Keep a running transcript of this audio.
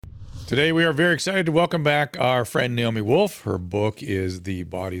Today, we are very excited to welcome back our friend Naomi Wolf. Her book is The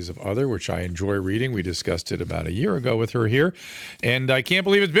Bodies of Other, which I enjoy reading. We discussed it about a year ago with her here, and I can't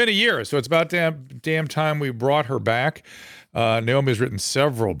believe it's been a year. So it's about damn time we brought her back. Naomi has written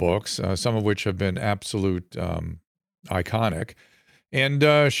several books, some of which have been absolute iconic.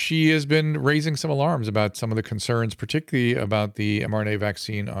 And she has been raising some alarms about some of the concerns, particularly about the mRNA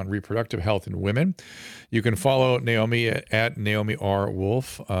vaccine on reproductive health in women. You can follow Naomi at Naomi R.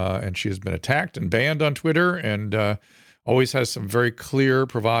 Wolf, and she has been attacked and banned on Twitter and always has some very clear,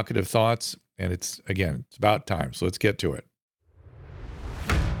 provocative thoughts. And it's about time. So let's get to it.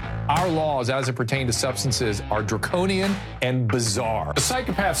 Our laws, as it pertains to substances, are draconian and bizarre. The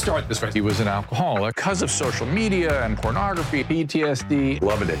psychopaths start this way. He was an alcoholic because of social media and pornography, PTSD,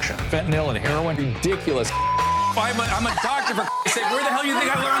 love addiction, fentanyl and heroin. Ridiculous. I'm a doctor, for sake. Where the hell do you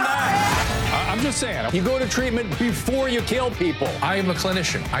think I learned that? I'm just saying, you go to treatment before you kill people. I am a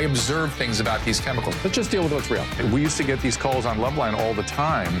clinician. I observe things about these chemicals. Let's just deal with what's real. We used to get these calls on Loveline all the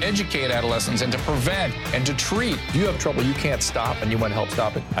time. Educate adolescents and to prevent and to treat. If you have trouble you can't stop and you want to help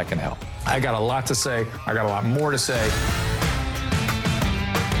stop it, I can help. I got a lot to say. I got a lot more to say.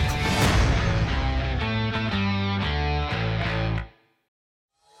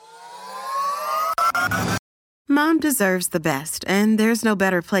 Mom deserves the best, and there's no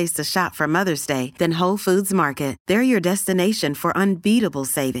better place to shop for Mother's Day than Whole Foods Market. They're your destination for unbeatable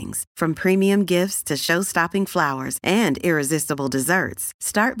savings, from premium gifts to show-stopping flowers and irresistible desserts.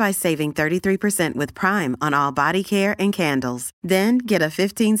 Start by saving 33% with Prime on all body care and candles. Then get a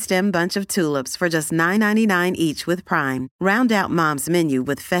 15-stem bunch of tulips for just $9.99 each with Prime. Round out Mom's menu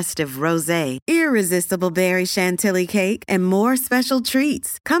with festive rosé, irresistible berry chantilly cake, and more special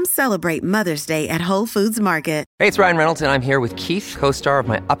treats. Come celebrate Mother's Day at Whole Foods Market. Hey, it's Ryan Reynolds, and I'm here with Keith, co-star of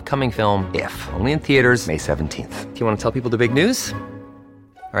my upcoming film, If, only in theaters May 17th. Do you want to tell people the big news?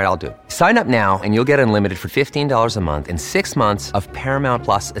 All right, I'll do it. Sign up now and you'll get unlimited for $15 a month and 6 months of Paramount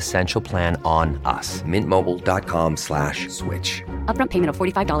Plus Essential Plan on us. MintMobile.com/switch. Upfront payment of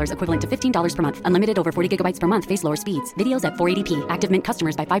 $45 equivalent to $15 per month. Unlimited over 40 gigabytes per month. Face lower speeds. Videos at 480p. Active Mint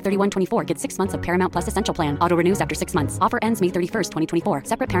customers by 531.24 get 6 months of Paramount Plus Essential Plan. Auto renews after 6 months. Offer ends May 31st, 2024.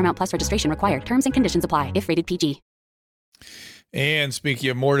 Separate Paramount Plus registration required. Terms and conditions apply if rated PG. And speaking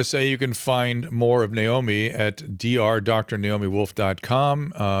of more to say, you can find more of Naomi at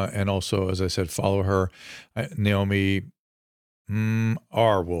drdrnaomiwolf.com. And also, as I said, follow her, Naomi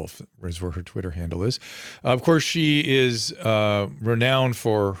R. Wolf is where her Twitter handle is. Of course, she is renowned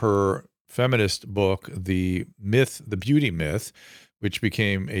for her feminist book, The Beauty Myth, which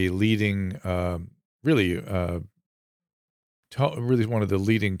became a leading, really one of the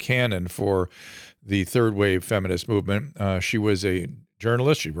leading canon for the third wave feminist movement. She was a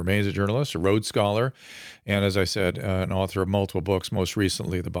journalist. She remains a journalist, a Rhodes Scholar, and as I said, an author of multiple books, most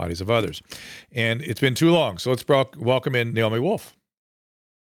recently, The Bodies of Others. And it's been too long, so let's welcome in Naomi Wolf.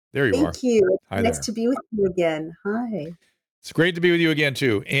 There you are. Thank you. Hi nice there. to be with you again. Hi. It's great to be with you again,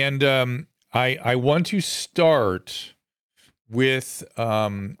 too. And I want to start with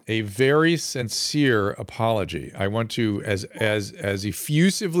a very sincere apology. I want to, as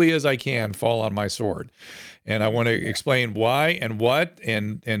effusively as I can, fall on my sword. And I want to explain why and what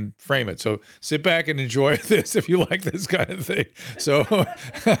and frame it. So sit back and enjoy this if you like this kind of thing. So,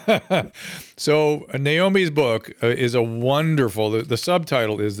 so Naomi's book is a wonderful, the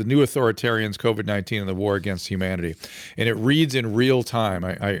subtitle is The New Authoritarians, COVID-19 and the War Against Humanity. And it reads in real time.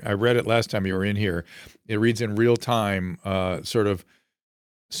 I read it last time you were in here. It reads in real time, sort of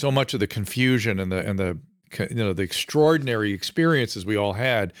so much of the confusion and the extraordinary experiences we all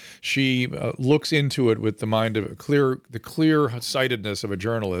had. She looks into it with the mind of the clear-sightedness of a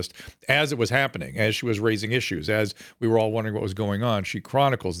journalist as it was happening, as she was raising issues, as we were all wondering what was going on. She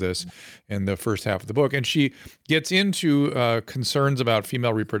chronicles this in the first half of the book, and she gets into concerns about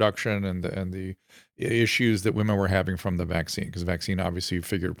female reproduction and the issues that women were having from the vaccine, because the vaccine obviously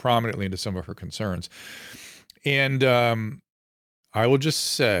figured prominently into some of her concerns. And I will just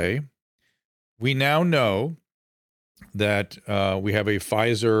say, we now know that we have a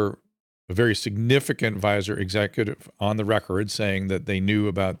very significant Pfizer executive on the record saying that they knew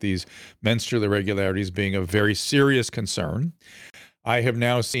about these menstrual irregularities being a very serious concern. I have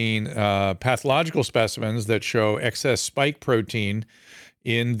now seen pathological specimens that show excess spike protein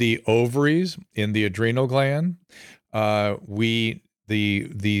in the ovaries, in the adrenal gland.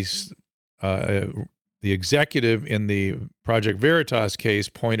 The executive in the Project Veritas case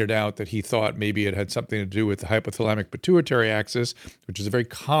pointed out that he thought maybe it had something to do with the hypothalamic pituitary axis, which is a very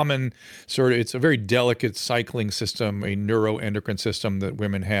common it's a very delicate cycling system, a neuroendocrine system that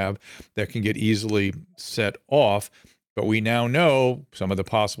women have that can get easily set off But we now know some of the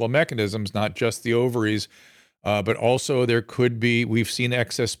possible mechanisms, not just the ovaries, but also there could be, we've seen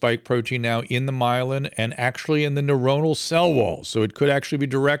excess spike protein now in the myelin and actually in the neuronal cell walls. So it could actually be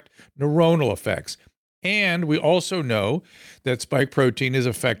direct neuronal effects. And we also know that spike protein is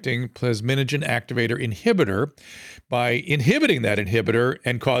affecting plasminogen activator inhibitor by inhibiting that inhibitor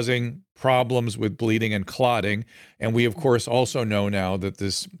and causing problems with bleeding and clotting. And we, of course, also know now that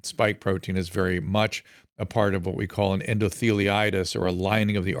this spike protein is very much a part of what we call an endotheliitis, or a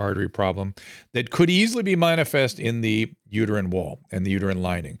lining of the artery problem that could easily be manifest in the uterine wall and the uterine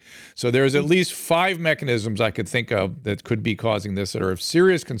lining. So there's at least 5 mechanisms I could think of that could be causing this that are of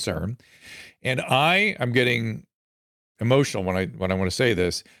serious concern. And I am getting emotional when I want to say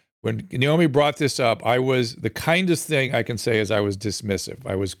this. When Naomi brought this up, I was, the kindest thing I can say is I was dismissive.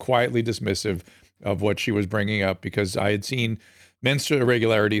 I was quietly dismissive of what she was bringing up because I had seen menstrual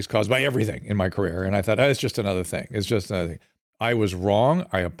irregularities caused by everything in my career. And I thought, oh, it's just another thing. It's just another thing. I was wrong.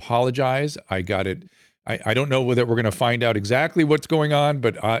 I apologize. I got it. I don't know whether we're going to find out exactly what's going on,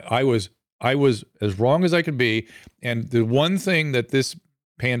 but I was as wrong as I could be. And the one thing that this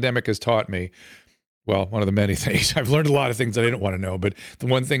pandemic has taught me, well, one of the many things, I've learned a lot of things that I didn't want to know, but the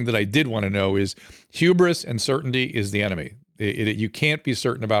one thing that I did want to know is hubris and certainty is the enemy. You can't be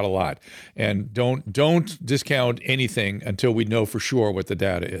certain about a lot, and don't discount anything until we know for sure what the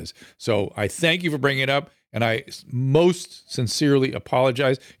data is. So I thank you for bringing it up, and I most sincerely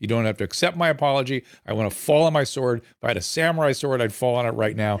apologize. You don't have to accept my apology. I want to fall on my sword. If I had a samurai sword, I'd fall on it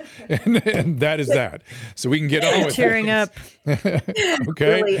right now, and that is that. So we can get on with cheering up.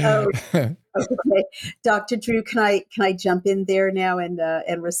 Okay. Really? Oh, okay. Dr. Drew, can I jump in there now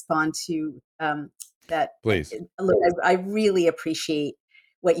and respond to that? Please. Look, I really appreciate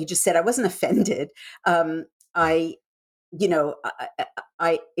what you just said. I wasn't offended.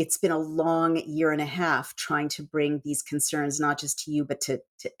 It's been a long year and a half trying to bring these concerns, not just to you, but to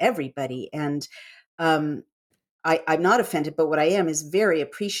everybody. And I'm not offended, but what I am is very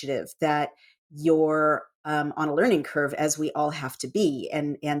appreciative that you're on a learning curve, as we all have to be.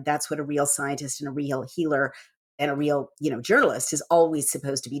 And that's what a real scientist and a real healer and a real, journalist is always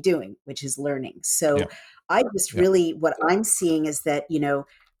supposed to be doing, which is learning. So Yeah. I just really, what I'm seeing is that,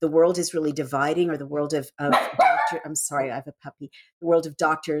 the world is really dividing, or the world of I'm sorry, I have a puppy. The world of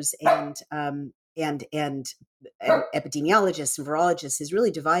doctors and epidemiologists and virologists is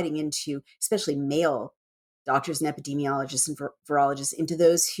really dividing into, especially male doctors and epidemiologists and virologists, into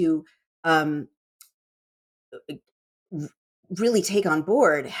those who really take on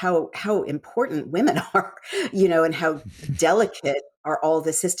board how important women are, and how delicate are all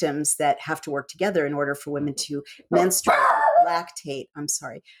the systems that have to work together in order for women to menstruate, lactate. I'm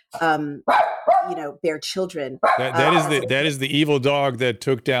sorry, bear children. That is the evil dog that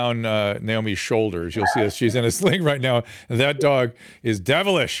took down Naomi's shoulders. You'll see us. She's in a sling right now, and that dog is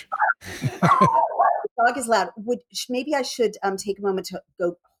devilish. The dog is loud. Maybe I should take a moment to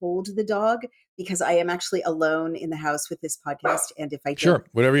go hold the dog, because I am actually alone in the house with this podcast. And if I sure,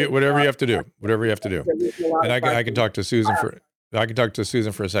 whatever you have to do, and I can talk to Susan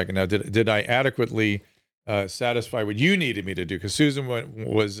for a second. Now, did I adequately satisfy what you needed me to do? Because Susan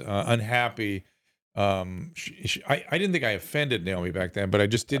was unhappy. I didn't think I offended Naomi back then, but I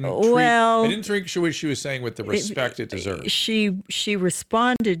just didn't. I didn't treat what she was saying with the respect it deserved. She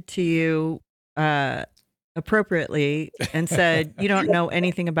responded to you appropriately and said, "You don't know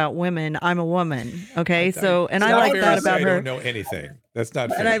anything about women. I'm a woman." Okay, I like that about her. I don't know anything. That's not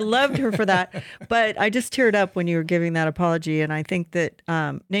fair. And I loved her for that. But I just teared up when you were giving that apology, and I think that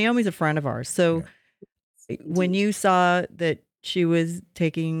Naomi's a friend of ours. So when you saw that she was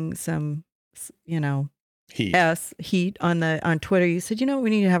taking some, heat on Twitter, you said, we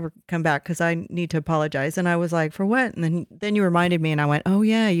need to have her come back because I need to apologize. And I was like, for what? And then you reminded me, and I went, oh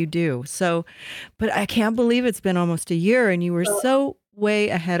yeah, you do. So, but I can't believe it's been almost a year, and you were so way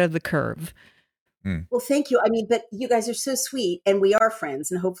ahead of the curve. Well, thank you. I mean, but you guys are so sweet, and we are friends,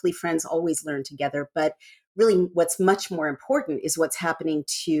 and hopefully friends always learn together. But really, what's much more important is what's happening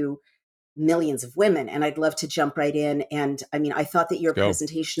to millions of women. And I'd love to jump right in. And I mean, I thought that your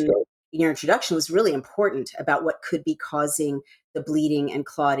presentation, your introduction, was really important about what could be causing the bleeding and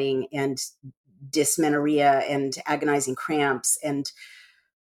clotting and dysmenorrhea and agonizing cramps and,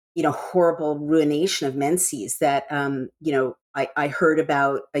 horrible ruination of menses that, I heard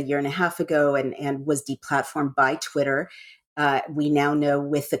about a year and a half ago and was deplatformed by Twitter. We now know,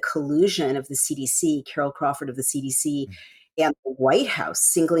 with the collusion of the CDC, Carol Crawford of the CDC, and the White House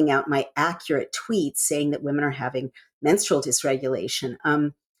singling out my accurate tweets saying that women are having menstrual dysregulation.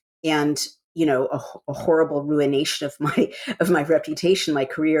 And a horrible ruination of my reputation, my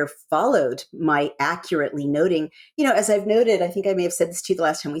career followed my accurately noting, as I've noted, I think I may have said this to you the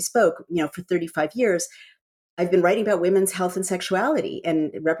last time we spoke, for 35 years, I've been writing about women's health and sexuality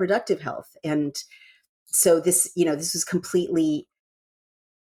and reproductive health. And so this was completely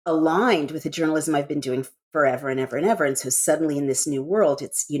aligned with the journalism I've been doing forever and ever and ever. And so suddenly in this new world,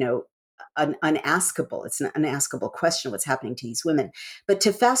 it's, unaskable. It's an unaskable question, what's happening to these women. But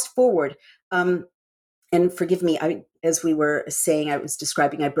to fast forward, and forgive me, as we were saying, I was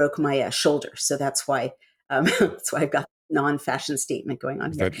describing, I broke my shoulder. So that's why I've got non-fashion statement going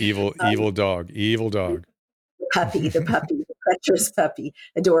on here. That evil dog. The puppy, the treacherous puppy,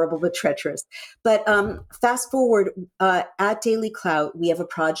 adorable but treacherous. But fast forward, at Daily Clout, we have a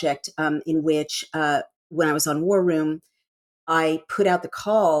project in which, when I was on War Room, I put out the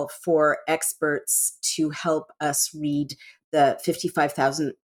call for experts to help us read the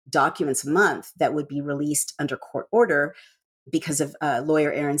 55,000 documents a month that would be released under court order because of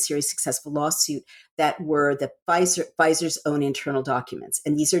lawyer Aaron Siri's successful lawsuit, that were the Pfizer's own internal documents.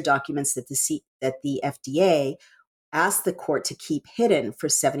 And these are documents that the FDA asked the court to keep hidden for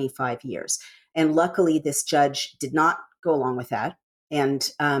 75 years. And luckily, this judge did not go along with that.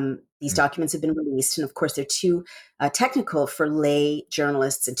 And these documents have been released. And of course, they're too technical for lay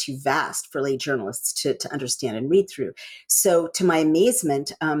journalists and too vast for lay journalists to understand and read through. So to my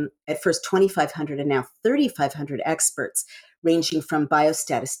amazement, at first 2,500 and now 3,500 experts, ranging from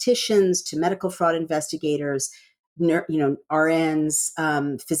biostatisticians to medical fraud investigators, RNs,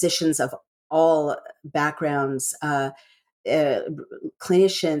 physicians of all backgrounds,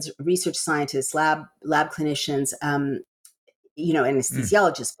 clinicians, research scientists, lab clinicians,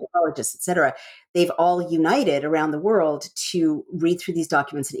 anesthesiologists, pathologists, et cetera. They've all united around the world to read through these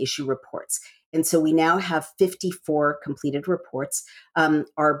documents and issue reports. And so we now have 54 completed reports.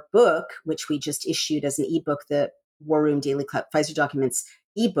 Our book, which we just issued as an ebook, the War Room Daily Clout Pfizer Documents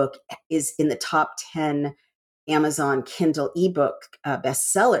ebook, is in the top 10 Amazon Kindle ebook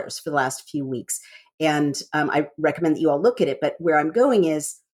bestsellers for the last few weeks. And I recommend that you all look at it. But where I'm going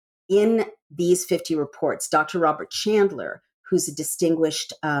is, in these 50 reports, Dr. Robert Chandler, who's a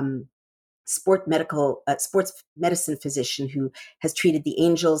distinguished sports medicine physician who has treated the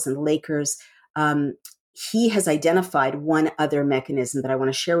Angels and the Lakers, he has identified one other mechanism that I want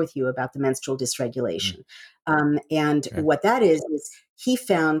to share with you about the menstrual dysregulation. What that is he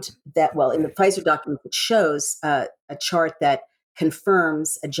found that, in the Pfizer document, it shows a chart that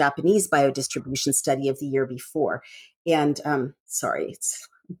confirms a Japanese biodistribution study of the year before. And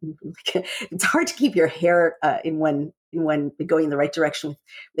it's hard to keep your hair in one going in the right direction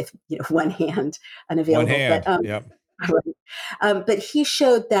with one hand unavailable. One hand, but, yep. But he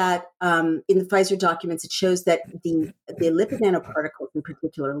showed that in the Pfizer documents, it shows that the lipid nanoparticles in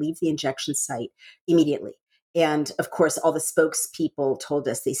particular leave the injection site immediately. And of course, all the spokespeople told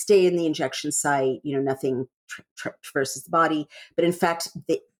us they stay in the injection site, nothing traverses the body. But in fact,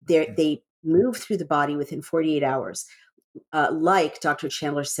 they move through the body within 48 hours, like Dr.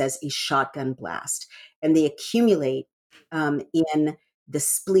 Chandler says, a shotgun blast. And they accumulate in the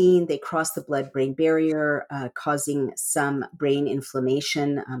spleen. They cross the blood-brain barrier, causing some brain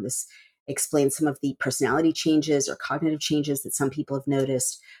inflammation. This explains some of the personality changes or cognitive changes that some people have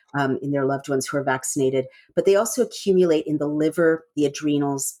noticed in their loved ones who are vaccinated. But they also accumulate in the liver, the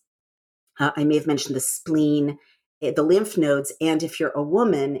adrenals. I may have mentioned the spleen, the lymph nodes, and if you're a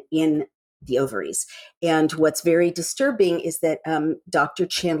woman, in the ovaries. And what's very disturbing is that Dr.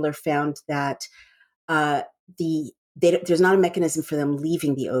 Chandler found that there's not a mechanism for them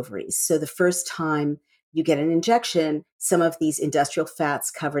leaving the ovaries. So the first time you get an injection, some of these industrial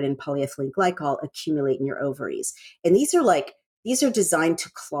fats covered in polyethylene glycol accumulate in your ovaries. And these are designed to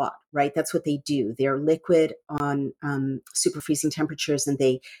clot, right? That's what they do. They're liquid on superfreezing temperatures, and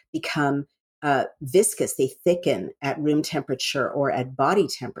they become viscous. They thicken at room temperature or at body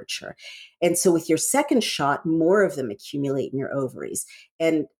temperature. And so with your second shot, more of them accumulate in your ovaries.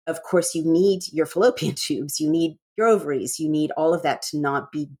 And of course, you need your fallopian tubes, you need your ovaries, you need all of that to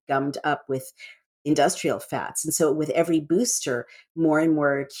not be gummed up with industrial fats. And so with every booster, more and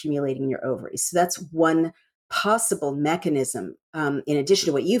more are accumulating in your ovaries. So that's one possible mechanism, in addition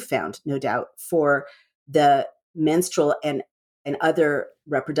to what you found, no doubt, for the menstrual and other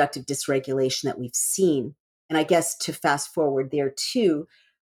reproductive dysregulation that we've seen. And I guess to fast forward there too,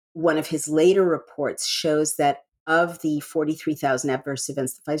 one of his later reports shows that of the 43,000 adverse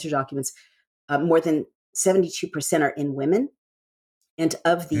events, the Pfizer documents, more than 72% are in women. And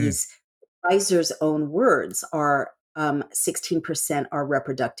of these, Pfizer's own words are 16% are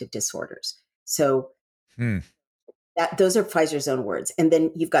reproductive disorders. So Those are Pfizer's own words. And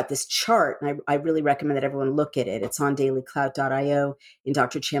then you've got this chart, and I really recommend that everyone look at it. It's on dailycloud.io in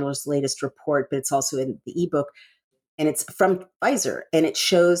Dr. Chandler's latest report, but it's also in the ebook. And it's from Pfizer. And it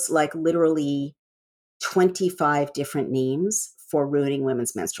shows like literally 25 different names for ruining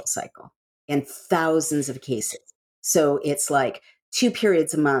women's menstrual cycle and thousands of cases. So it's like 2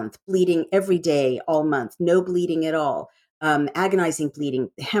 periods a month, bleeding every day, all month, no bleeding at all, agonizing bleeding,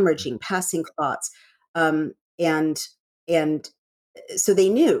 hemorrhaging, passing clots. And so they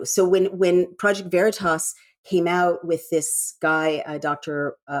knew. So when Project Veritas came out with this guy,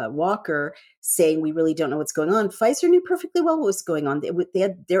 Dr. Walker, saying we really don't know what's going on, Pfizer knew perfectly well what was going on. They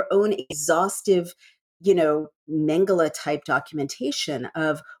had their own exhaustive, Mengele type documentation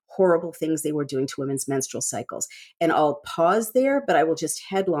of horrible things they were doing to women's menstrual cycles. And I'll pause there, but I will just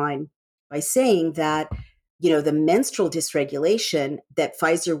headline by saying that the menstrual dysregulation that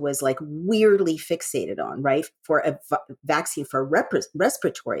Pfizer was like weirdly fixated on, right, for a vaccine for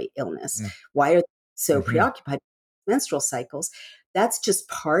respiratory illness. Why are they so preoccupied with menstrual cycles? That's just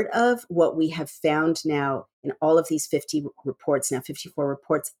part of what we have found now in all of these 54 reports,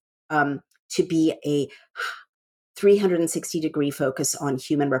 to be a 360-degree focus on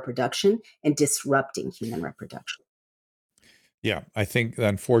human reproduction and disrupting human reproduction. Yeah, I think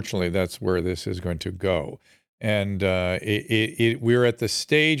unfortunately that's where this is going to go. And we're at the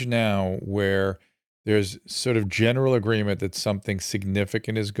stage now where there's sort of general agreement that something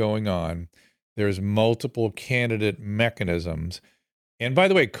significant is going on. There's multiple candidate mechanisms. And by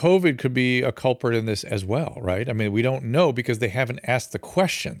the way, COVID could be a culprit in this as well, right? I mean, we don't know because they haven't asked the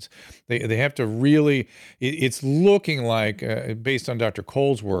questions. They have to really, it's looking like, based on Dr.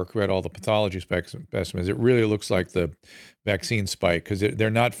 Cole's work, who had all the pathology specimens, it really looks like the vaccine spike because they're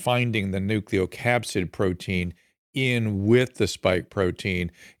not finding the nucleocapsid protein in with the spike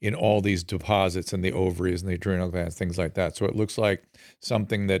protein in all these deposits in the ovaries and the adrenal glands, things like that. So it looks like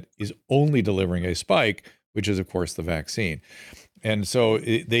something that is only delivering a spike, which is, of course, the vaccine. And so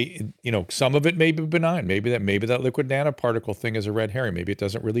some of it may be benign. Maybe that lipid nanoparticle thing is a red herring. Maybe it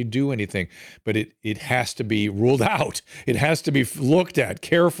doesn't really do anything, but it has to be ruled out. It has to be looked at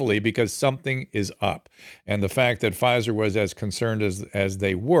carefully because something is up. And the fact that Pfizer was as concerned as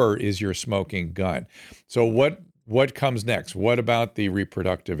they were is your smoking gun. So what comes next? What about the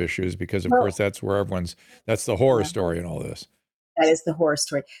reproductive issues? Because of course that's the horror story in all this. That is the horror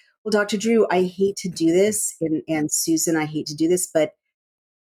story. Well, Dr. Drew, I hate to do this, and Susan, I hate to do this, but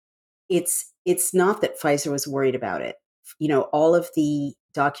it's not that Pfizer was worried about it. All of the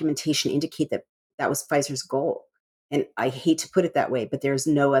documentation indicate that was Pfizer's goal. And I hate to put it that way, but there's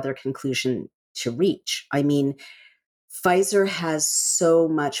no other conclusion to reach. I mean, Pfizer has so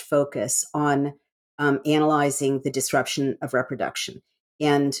much focus on analyzing the disruption of reproduction.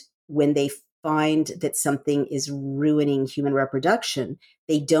 And when they find that something is ruining human reproduction,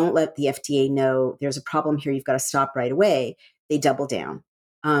 they don't let the FDA know there's a problem here, you've got to stop right away. They double down.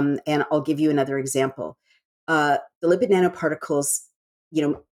 And I'll give you another example. The lipid nanoparticles,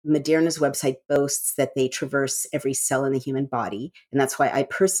 Moderna's website boasts that they traverse every cell in the human body. And that's why I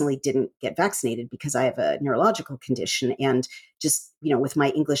personally didn't get vaccinated, because I have a neurological condition. And just, with my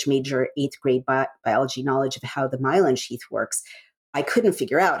English major, 8th grade biology knowledge of how the myelin sheath works, I couldn't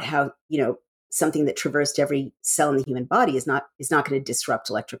figure out how, something that traversed every cell in the human body is not going to disrupt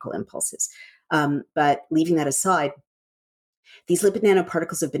electrical impulses. But leaving that aside, these lipid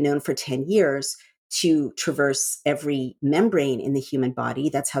nanoparticles have been known for 10 years to traverse every membrane in the human body.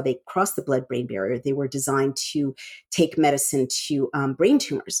 That's how they cross the blood-brain barrier. They were designed to take medicine to brain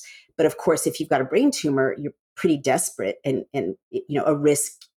tumors. But of course, if you've got a brain tumor, you're pretty desperate, and a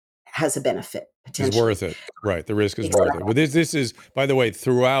risk has a benefit. It's worth it. Right. The risk is worth it. But this is, by the way,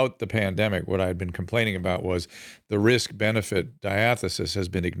 throughout the pandemic, what I'd been complaining about was the risk-benefit diathesis has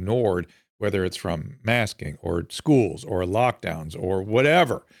been ignored, whether it's from masking or schools or lockdowns or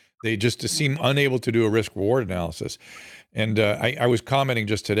whatever. They just seem unable to do a risk-reward analysis. And I was commenting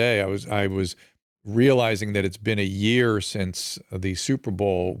just today, I was realizing that it's been a year since the Super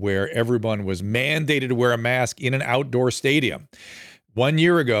Bowl where everyone was mandated to wear a mask in an outdoor stadium. 1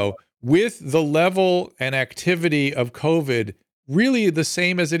 year ago, with the level and activity of COVID really the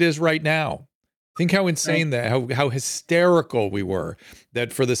same as it is right now. Think how insane how hysterical we were,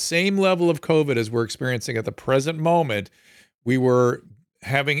 that for the same level of COVID as we're experiencing at the present moment, we were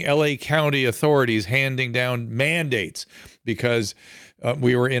having LA County authorities handing down mandates because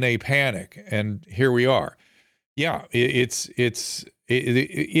we were in a panic, and here we are. Yeah, it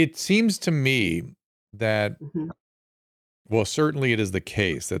seems to me that well, certainly it is the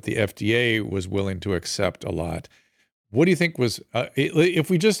case that the FDA was willing to accept a lot. What do you think was, if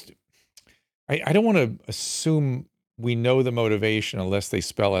we just, I don't want to assume we know the motivation unless they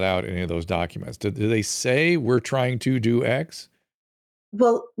spell it out in any of those documents. Do they say we're trying to do X?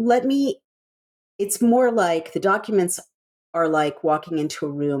 Well, it's more like the documents are like walking into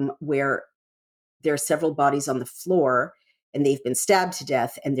a room where there are several bodies on the floor and they've been stabbed to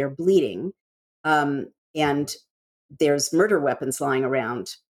death and they're bleeding. And there's murder weapons lying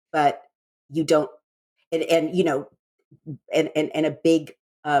around, but you don't, and you know, and a big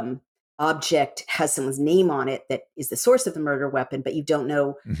object has someone's name on it that is the source of the murder weapon, but you don't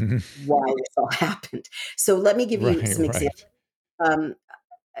know why this all happened. So let me give you some examples.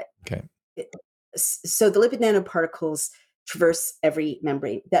 Okay. So the lipid nanoparticles traverse every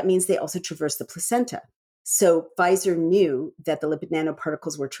membrane. That means they also traverse the placenta. So Pfizer knew that the lipid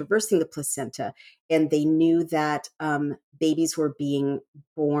nanoparticles were traversing the placenta, and they knew that babies were being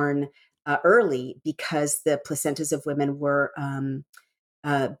born early because the placentas of women were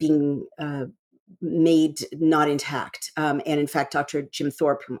being made not intact. And in fact, Dr. Jim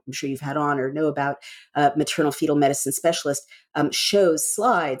Thorpe, whom I'm sure you've had on or know about, maternal fetal medicine specialist, shows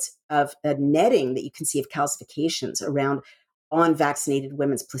slides of a netting that you can see of calcifications around unvaccinated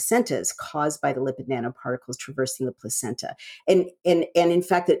women's placentas caused by the lipid nanoparticles traversing the placenta. And in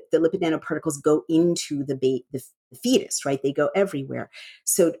fact, the lipid nanoparticles go into the fetus, right? They go everywhere.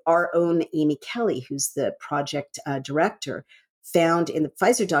 So our own Amy Kelly, who's the project director, found in the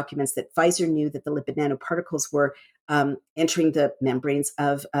Pfizer documents that Pfizer knew that the lipid nanoparticles were entering the membranes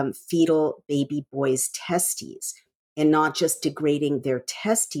of fetal baby boys' testes, and not just degrading their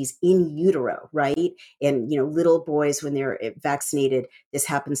testes in utero, right? And, you know, little boys, when they're vaccinated, this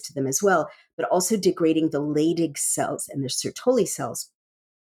happens to them as well, but also degrading the Leydig cells and the Sertoli cells,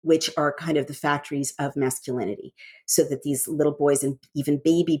 which are kind of the factories of masculinity, so that these little boys and even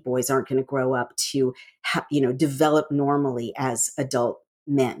baby boys aren't going to grow up to, develop normally as adult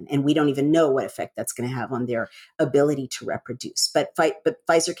men. And we don't even know what effect that's going to have on their ability to reproduce. But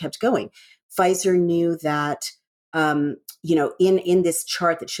Pfizer kept going. Pfizer knew that, in this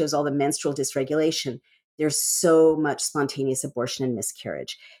chart that shows all the menstrual dysregulation, there's so much spontaneous abortion and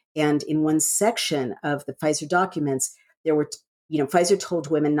miscarriage. And in one section of the Pfizer documents, there were Pfizer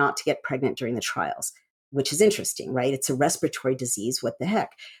told women not to get pregnant during the trials, which is interesting, right? It's a respiratory disease. What the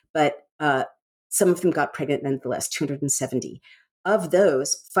heck? But some of them got pregnant nonetheless, 270. Of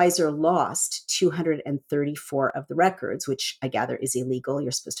those, Pfizer lost 234 of the records, which I gather is illegal.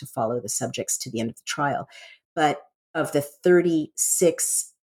 You're supposed to follow the subjects to the end of the trial. But of the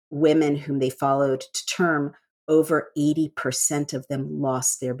 36 women whom they followed to term, over 80% of them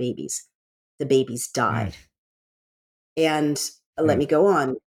lost their babies. The babies died. And let me go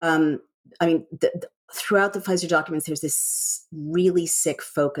on. Throughout the Pfizer documents, there's this really sick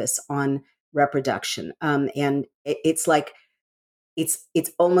focus on reproduction. And it's like, it's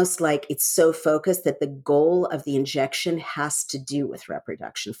almost like it's so focused that the goal of the injection has to do with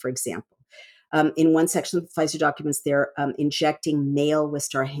reproduction. For example, in one section of the Pfizer documents, they're injecting male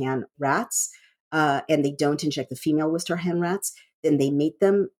Wistar-Hann rats, and they don't inject the female Wistar-Hann rats. Then they mate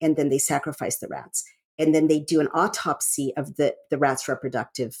them, and then they sacrifice the rats. And then they do an autopsy of the rat's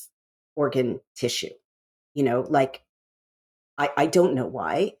reproductive organ tissue. I don't know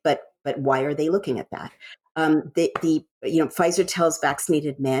why, but why are they looking at that? Pfizer tells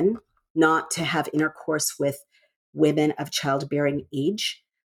vaccinated men not to have intercourse with women of childbearing age,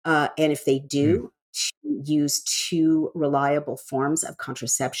 and if they do, to use 2 reliable forms of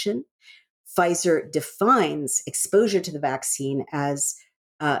contraception. Pfizer defines exposure to the vaccine as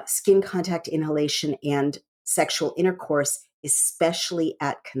skin contact, inhalation, and sexual intercourse, especially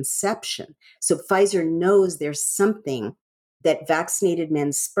at conception. So Pfizer knows there's something that vaccinated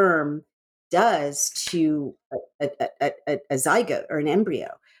men's sperm does to a zygote or an embryo.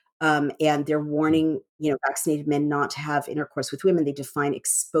 And they're warning, vaccinated men not to have intercourse with women. They define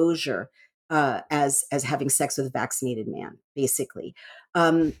exposure as having sex with a vaccinated man, basically.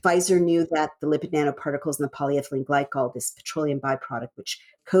 Pfizer knew that the lipid nanoparticles and the polyethylene glycol, this petroleum byproduct, which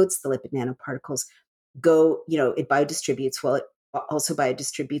coats the lipid nanoparticles, it biodistributes. Well, it also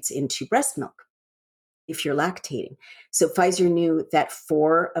biodistributes into breast milk if you're lactating. So Pfizer knew that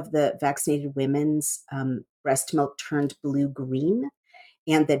 4 of the vaccinated women's breast milk turned blue-green,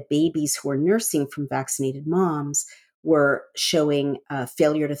 and that babies who were nursing from vaccinated moms were showing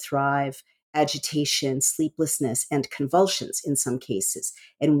failure to thrive, agitation, sleeplessness, and convulsions in some cases.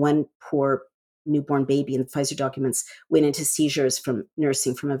 And one poor newborn baby in the Pfizer documents went into seizures from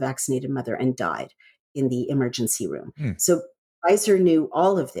nursing from a vaccinated mother and died in the emergency room. So Pfizer knew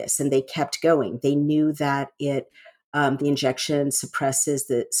all of this, and they kept going. They knew that the injection suppresses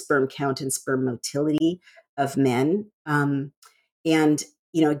the sperm count and sperm motility of men. And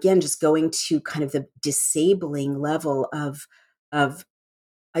again, just going to kind of the disabling level of,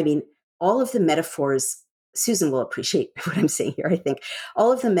 I mean, all of the metaphors, Susan will appreciate what I'm saying here, I think.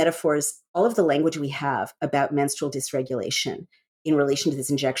 All of the metaphors, all of the language we have about menstrual dysregulation in relation to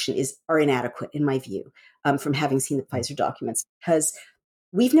this injection are inadequate, in my view, from having seen the Pfizer documents, because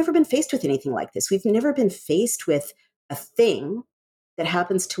we've never been faced with anything like this. We've never been faced with a thing that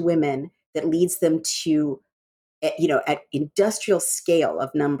happens to women that leads them to, at industrial scale of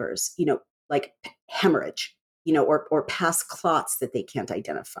numbers, like hemorrhage, or past clots that they can't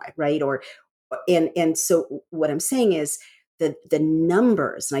identify, right? And so what I'm saying is the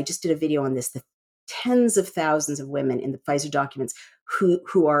numbers, and I just did a video on this, the tens of thousands of women in the Pfizer documents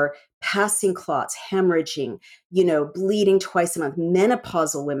who are passing clots, hemorrhaging, bleeding twice a month,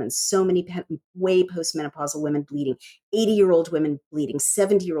 menopausal women, so many way postmenopausal women bleeding, 80-year-old women bleeding,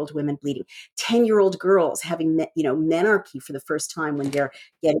 70-year-old women bleeding, 10-year-old girls having, menarche for the first time when they're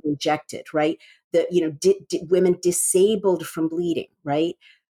getting injected, right? Women disabled from bleeding, right?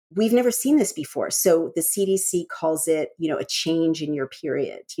 We've never seen this before. So the CDC calls it, a change in your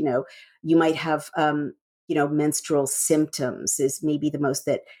period. You might have, menstrual symptoms is maybe the most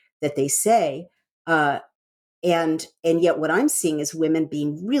that they say. And yet what I'm seeing is women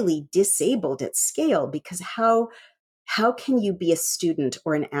being really disabled at scale, because how can you be a student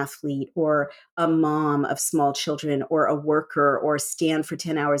or an athlete or a mom of small children or a worker or stand for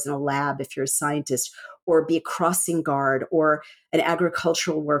 10 hours in a lab if you're a scientist, or be a crossing guard or an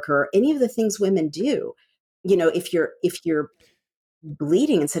agricultural worker, any of the things women do, if you're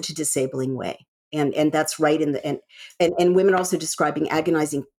bleeding in such a disabling way? And that's right in the and women also describing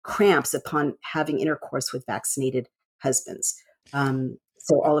agonizing cramps upon having intercourse with vaccinated husbands.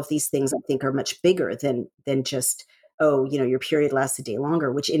 So all of these things I think are much bigger than just, your period lasts a day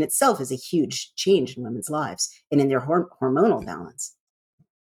longer, which in itself is a huge change in women's lives and in their hormonal balance.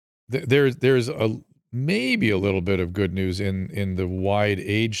 There's maybe a little bit of good news in the wide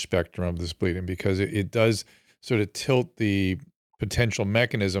age spectrum of this bleeding, because it does sort of tilt the potential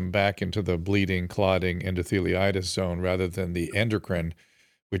mechanism back into the bleeding, clotting, endotheliitis zone rather than the endocrine,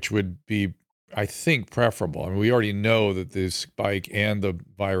 which would be, I think, preferable. I mean, we already know that the spike and the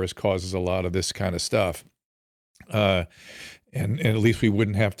virus causes a lot of this kind of stuff. And at least we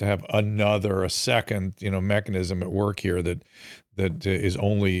wouldn't have to have a second, mechanism at work here that is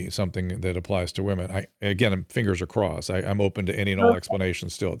only something that applies to women. Again, fingers are crossed. I'm open to any and all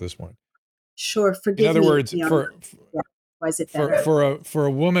explanations still at this point. Sure. Forgive me. In other words, why is it better? for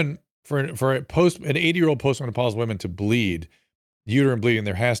a woman, for an 80-year-old postmenopausal woman to bleed, uterine bleeding,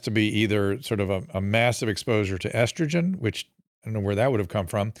 there has to be either sort of a massive exposure to estrogen, which I don't know where that would have come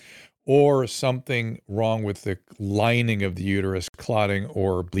from, or something wrong with the lining of the uterus, clotting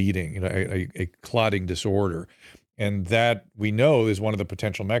or bleeding, a clotting disorder. And that we know is one of the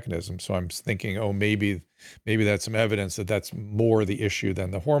potential mechanisms. So I'm thinking, maybe that's some evidence that that's more the issue than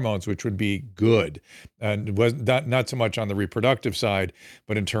the hormones, which would be good. And it was not so much on the reproductive side,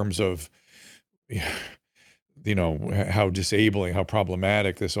 but in terms of, how disabling, how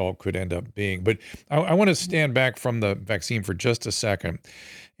problematic this all could end up being. But I want to stand back from the vaccine for just a second.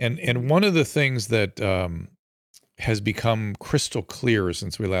 And one of the things that has become crystal clear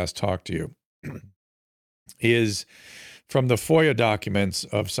since we last talked to you is from the FOIA documents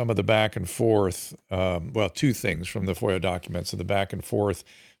of some of the back and forth, two things from the FOIA documents of the back and forth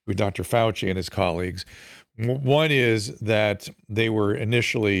with Dr. Fauci and his colleagues. One is that they were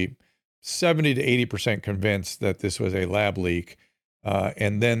initially 70 to 80% convinced that this was a lab leak,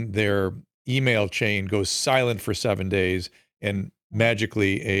 and then their email chain goes silent for 7 days, and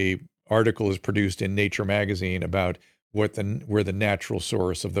magically a article is produced in Nature magazine about where the natural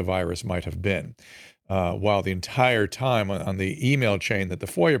source of the virus might have been. While the entire time on the email chain that the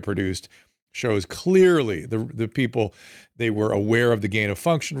FOIA produced shows clearly the people, they were aware of the gain of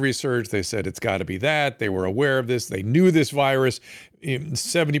function research. They said it's got to be that. They were aware of this. They knew this virus,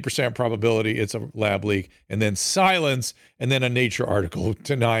 70% probability it's a lab leak, and then silence, and then a Nature article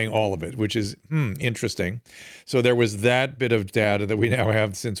denying all of it, which is interesting. So there was that bit of data that we now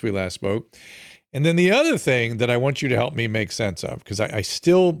have since we last spoke. And then the other thing that I want you to help me make sense of, because I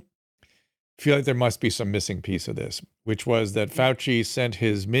still feel like there must be some missing piece of this, which was that Fauci sent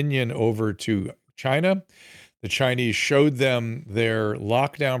his minion over to China. The Chinese showed them their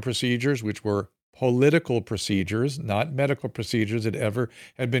lockdown procedures, which were political procedures, not medical procedures that ever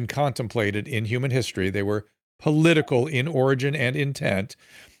had been contemplated in human history. They were political in origin and intent.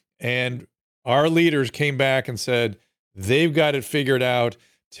 And our leaders came back and said, they've got it figured out.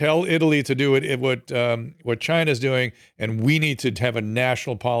 Tell Italy to do what China's doing, and we need to have a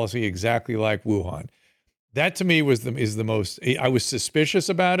national policy exactly like Wuhan. That to me is the most. I was suspicious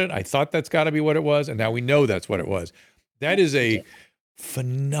about it. I thought that's got to be what it was, and now we know that's what it was. That is a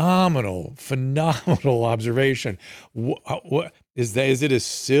phenomenal observation. What is that? Is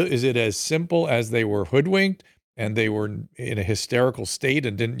it as simple as they were hoodwinked and they were in a hysterical state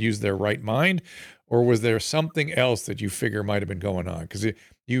and didn't use their right mind, or was there something else that you figure might have been going on? Because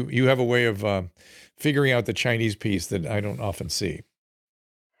you have a way of figuring out the Chinese piece that I don't often see.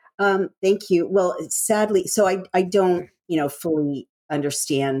 Thank you. Well, sadly, so I don't, fully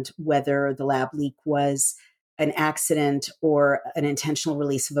understand whether the lab leak was an accident or an intentional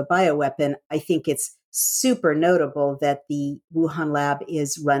release of a bioweapon. I think it's super notable that the Wuhan lab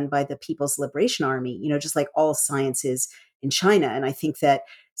is run by the People's Liberation Army, just like all science is in China. And I think that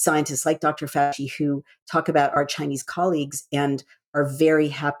scientists like Dr. Fauci, who talk about our Chinese colleagues and are very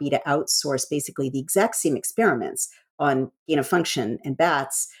happy to outsource basically the exact same experiments on gain of function and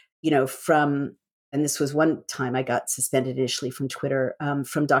bats, from, and this was one time I got suspended initially from Twitter,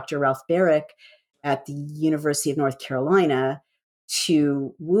 from Dr. Ralph Barrick at the University of North Carolina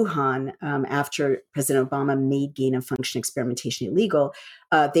to Wuhan after President Obama made gain of function experimentation illegal.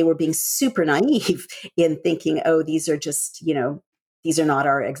 They were being super naive in thinking, oh, these are just, these are not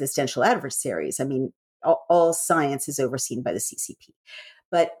our existential adversaries. I mean, all science is overseen by the CCP.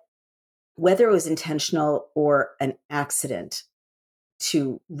 But whether it was intentional or an accident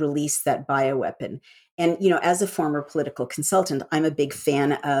to release that bioweapon. And, as a former political consultant, I'm a big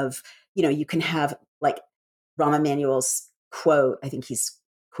fan of, you can have like Rahm Emanuel's quote, I think he's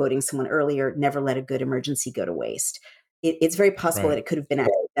quoting someone earlier, never let a good emergency go to waste. It's very possible that it could have been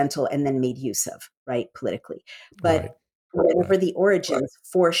accidental and then made use of, right, politically. But whatever the origins,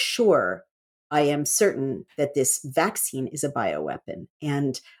 for sure, I am certain that this vaccine is a bioweapon.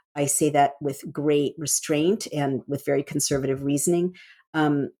 And I say that with great restraint and with very conservative reasoning.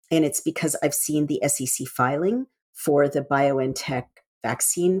 And it's because I've seen the SEC filing for the BioNTech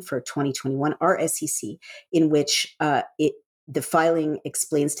vaccine for 2021, our SEC, in which the filing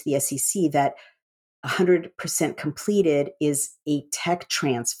explains to the SEC that 100% completed is a tech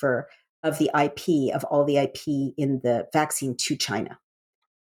transfer of the IP, of all the IP in the vaccine to China.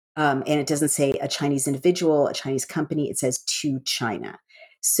 And it doesn't say a Chinese individual, a Chinese company, it says to China.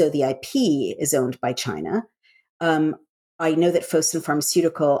 So the IP is owned by China. I know that Fosun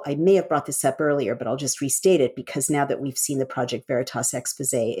Pharmaceutical, I may have brought this up earlier, but I'll just restate it because now that we've seen the Project Veritas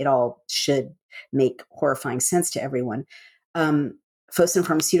expose, it all should make horrifying sense to everyone. Fosun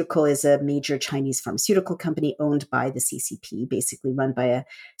Pharmaceutical is a major Chinese pharmaceutical company owned by the CCP, basically run by a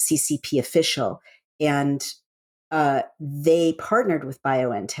CCP official. And they partnered with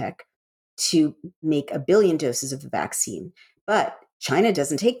BioNTech to make 1 billion doses of the vaccine. But China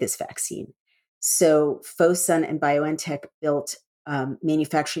doesn't take this vaccine. So Fosun and BioNTech built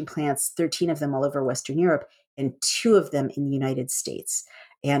manufacturing plants, 13 of them all over Western Europe, and 2 of them in the United States.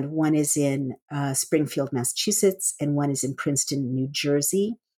 And one is in Springfield, Massachusetts, and one is in Princeton, New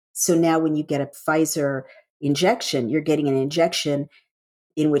Jersey. So now when you get a Pfizer injection, you're getting an injection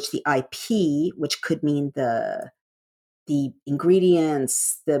in which the IP, which could mean the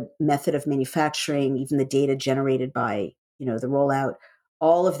ingredients, the method of manufacturing, even the data generated by, the rollout,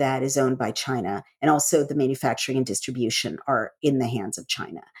 all of that is owned by China. And also the manufacturing and distribution are in the hands of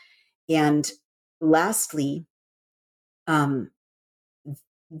China. And lastly,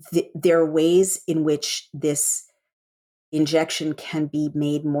 there are ways in which this injection can be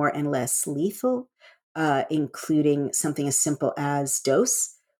made more and less lethal, including something as simple as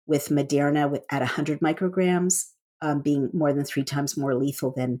dose, with Moderna at 100 micrograms being more than 3 times more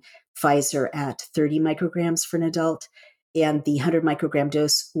lethal than Pfizer at 30 micrograms for an adult. And the 100 microgram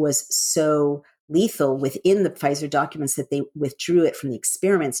dose was so lethal within the Pfizer documents that they withdrew it from the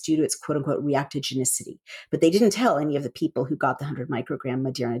experiments due to its quote unquote reactogenicity. But they didn't tell any of the people who got the 100 microgram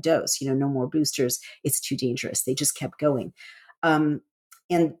Moderna dose, no more boosters. It's too dangerous. They just kept going. And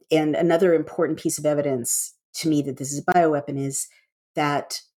another important piece of evidence to me that this is a bioweapon is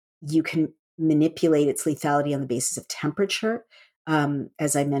that you can manipulate its lethality on the basis of temperature.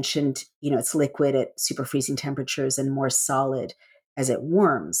 As I mentioned, it's liquid at super freezing temperatures and more solid as it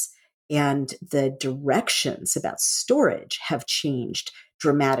warms. And the directions about storage have changed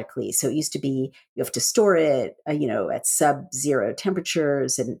dramatically. So it used to be you have to store it, at sub-zero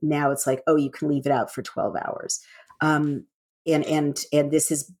temperatures, and now it's like, oh, you can leave it out for 12 hours. And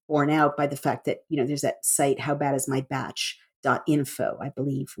this is borne out by the fact that there's that site howbadismybatch.info, I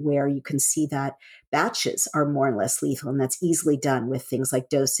believe, where you can see that batches are more and less lethal, and that's easily done with things like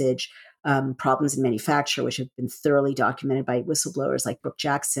dosage, problems in manufacture, which have been thoroughly documented by whistleblowers like Brooke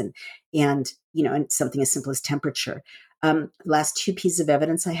Jackson, and and something as simple as temperature. Last 2 pieces of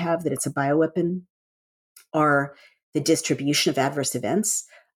evidence I have that it's a bioweapon are the distribution of adverse events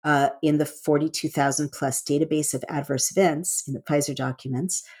in the 42,000 plus database of adverse events in the Pfizer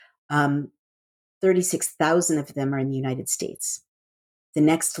documents. 36,000 of them are in the United States. The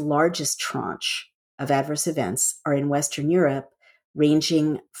next largest tranche of adverse events are in Western Europe,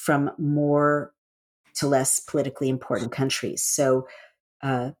 ranging from more to less politically important countries. So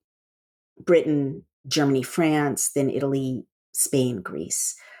Britain, Germany, France, then Italy, Spain,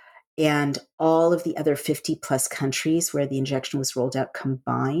 Greece. And all of the other 50 plus countries where the injection was rolled out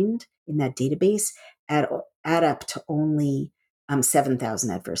combined in that database add up to only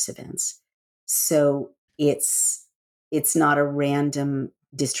 7,000 adverse events. So it's not a random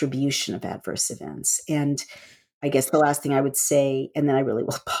distribution of adverse events. And I guess the last thing I would say, and then I really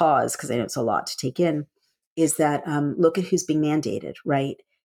will pause because I know it's a lot to take in, is that look at who's being mandated, right?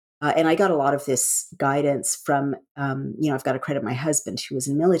 And I got a lot of this guidance from, I've got to credit my husband, who was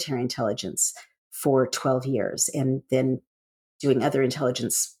in military intelligence for 12 years and then doing other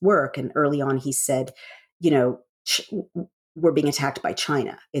intelligence work. And early on, he said, we're being attacked by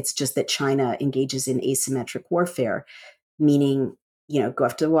China. It's just that China engages in asymmetric warfare, meaning, go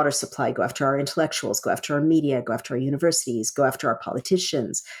after the water supply, go after our intellectuals, go after our media, go after our universities, go after our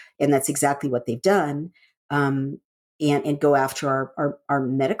politicians. And that's exactly what they've done. And go after our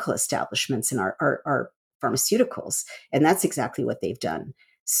medical establishments and our pharmaceuticals. And that's exactly what they've done.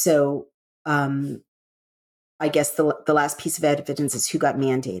 So I guess the last piece of evidence is who got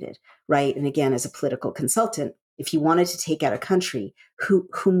mandated, right? And again, as a political consultant, if you wanted to take out a country,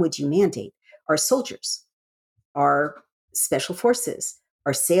 whom would you mandate? Our soldiers, our special forces,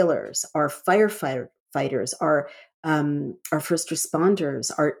 our sailors, our firefighters, our first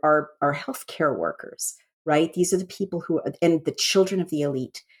responders, our healthcare workers, right? These are the people and the children of the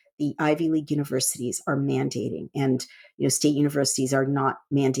elite. The Ivy League universities are mandating, and state universities are not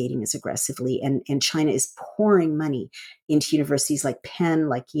mandating as aggressively. And China is pouring money into universities like Penn,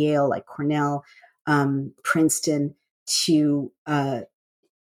 like Yale, like Cornell, Princeton, and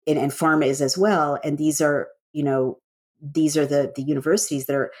pharma is as well. And these are the universities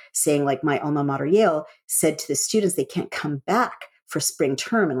that are saying, like my alma mater Yale said to the students, they can't come back for spring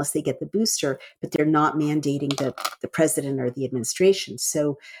term unless they get the booster, but they're not mandating the president or the administration.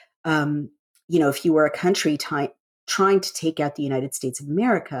 So, if you were a country trying to take out the United States of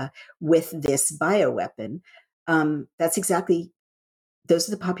America with this bioweapon, those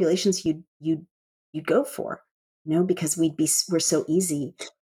are the populations you'd go for, because we're so easy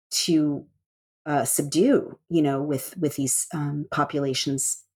to subdue, with these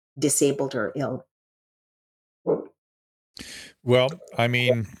populations disabled or ill. Well, I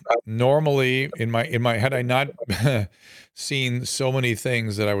mean, normally in my had I not seen so many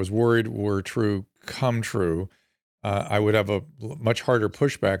things that I was worried were true come true, I would have a much harder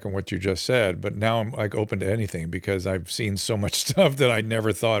pushback on what you just said. But now I'm like open to anything because I've seen so much stuff that I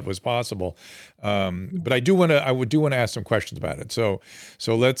never thought was possible. But I do want to ask some questions about it. So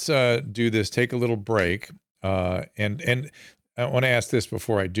let's do this. Take a little break, and I want to ask this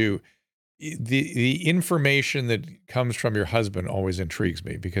before I do. The information that comes from your husband always intrigues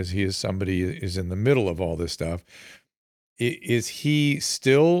me because he is somebody who is in the middle of all this stuff. Is he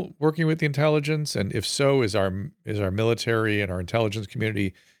still working with the intelligence? And if so, is our military and our intelligence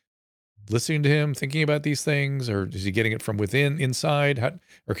community listening to him, thinking about these things, or is he getting it from inside?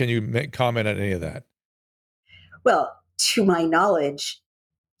 Or can you comment on any of that? Well, to my knowledge,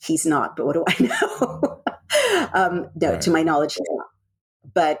 he's not, but what do I know? No, right. To my knowledge, he's not.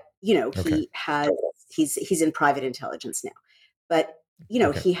 But okay. He's in private intelligence now. But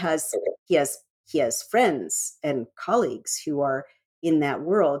okay. he has friends and colleagues who are in that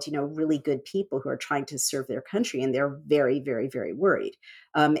world, really good people who are trying to serve their country, and they're very, very, very worried.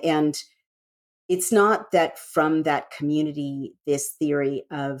 And it's not that from that community, this theory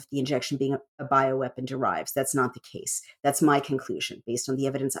of the injection being a bioweapon derives. That's not the case. That's my conclusion based on the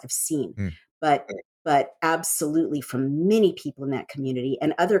evidence I've seen. But absolutely from many people in that community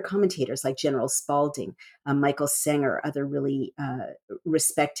and other commentators like General Spalding, Michael Sanger, other really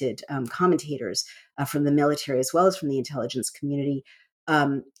respected commentators from the military as well as from the intelligence community,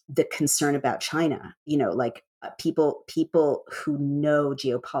 the concern about China, people who know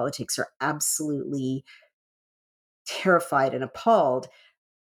geopolitics are absolutely terrified and appalled.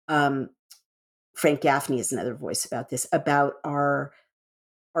 Frank Gaffney is another voice about this, about our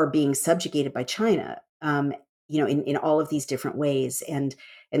being subjugated by China, in all of these different ways. And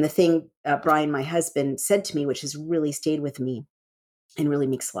the thing Brian, my husband, said to me, which has really stayed with me and really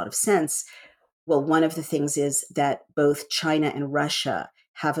makes a lot of sense. Well, one of the things is that both China and Russia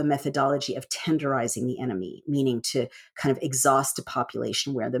have a methodology of tenderizing the enemy, meaning to kind of exhaust a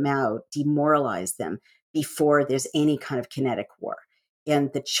population, wear them out, demoralize them, before there's any kind of kinetic war.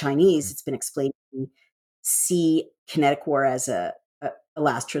 And the Chinese, it's been explained, see kinetic war as a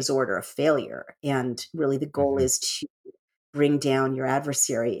last resort or a failure. And really the goal is to bring down your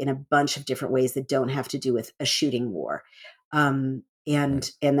adversary in a bunch of different ways that don't have to do with a shooting war. And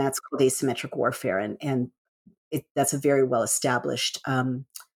that's called asymmetric warfare. And that's a very well established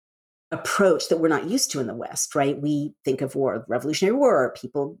approach that we're not used to in the West, right? We think of war, Revolutionary War,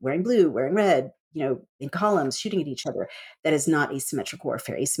 people wearing blue, wearing red, in columns, shooting at each other. That is not asymmetric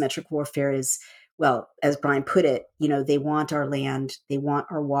warfare. Asymmetric warfare is, well, as Brian put it, they want our land, they want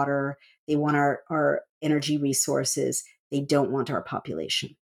our water, they want our energy resources. They don't want our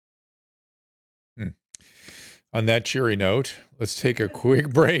population. On that cheery note, let's take a quick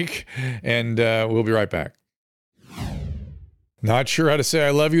break, and we'll be right back. Not sure how to say I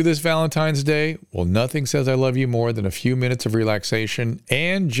love you this Valentine's Day? Well, nothing says I love you more than a few minutes of relaxation,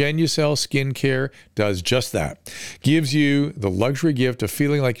 and Genucel Skincare does just that. Gives you the luxury gift of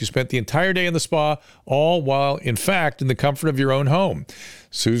feeling like you spent the entire day in the spa, all while, in fact, in the comfort of your own home.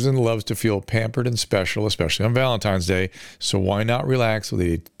 Susan loves to feel pampered and special, especially on Valentine's Day, so why not relax with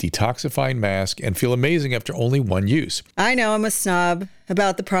a detoxifying mask and feel amazing after only one use? I know I'm a snob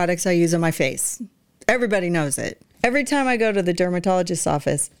about the products I use on my face. Everybody knows it. Every time I go to the dermatologist's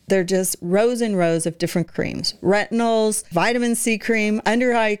office, they're just rows and rows of different creams. Retinols, vitamin C cream,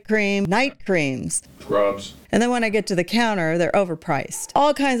 under eye cream, night creams. Scrubs. And then when I get to the counter, they're overpriced.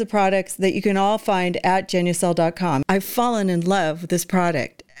 All kinds of products that you can all find at Genucel.com. I've fallen in love with this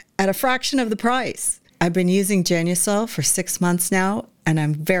product at a fraction of the price. I've been using Genucel for 6 months now, and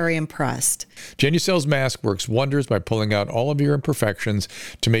I'm very impressed. Genucel's mask works wonders by pulling out all of your imperfections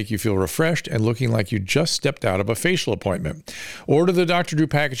to make you feel refreshed and looking like you just stepped out of a facial appointment. Order the Dr. Drew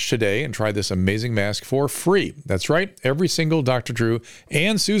package today and try this amazing mask for free. That's right, every single Dr. Drew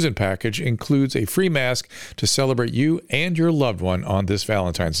and Susan package includes a free mask to celebrate you and your loved one on this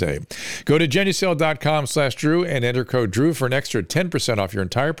Valentine's Day. Go to Genucel.com/Drew and enter code Drew for an extra 10% off your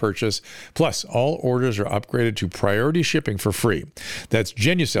entire purchase. Plus, all orders are upgraded to priority shipping for free. That's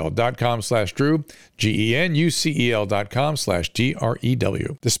Genucel.com/Drew,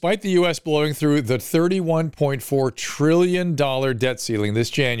 GENUCEL.com/DREW. Despite the U.S. blowing through the $31.4 trillion debt ceiling this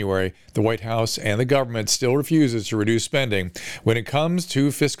January, the White House and the government still refuses to reduce spending. When it comes to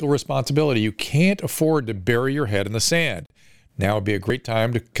fiscal responsibility, you can't afford to bury your head in the sand. Now would be a great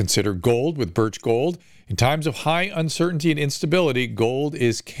time to consider gold with Birch Gold. In times of high uncertainty and instability, gold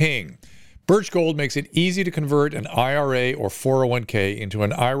is king. Birch Gold makes it easy to convert an IRA or 401k into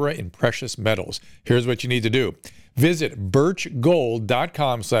an IRA in precious metals. Here's what you need to do. Visit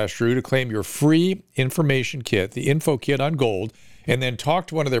birchgold.com/Drew to claim your free information kit, the info kit on gold, and then talk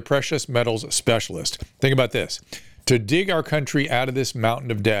to one of their precious metals specialists. Think about this. To dig our country out of this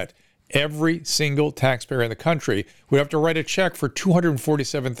mountain of debt, every single taxpayer in the country would have to write a check for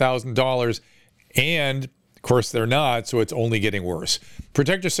 $247,000, and of course, they're not, so it's only getting worse.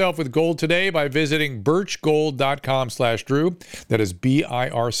 Protect yourself with gold today by visiting birchgold.com/Drew. That is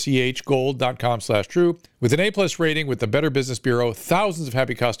BIRCH gold.com/Drew. With an A+ rating with the Better Business Bureau, thousands of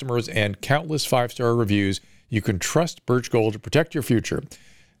happy customers, and countless 5-star reviews, you can trust Birch Gold to protect your future.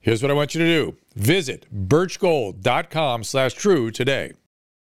 Here's what I want you to do. Visit birchgold.com/Drew today.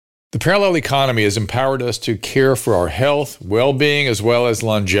 The parallel economy has empowered us to care for our health, well-being, as well as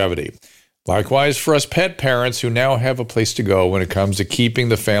longevity. Likewise, for us pet parents who now have a place to go when it comes to keeping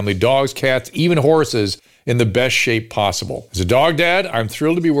the family dogs, cats, even horses in the best shape possible. As a dog dad, I'm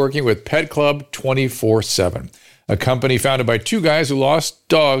thrilled to be working with Pet Club 24/7, a company founded by two guys who lost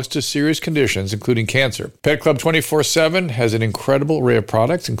dogs to serious conditions, including cancer. Pet Club 24/7 has an incredible array of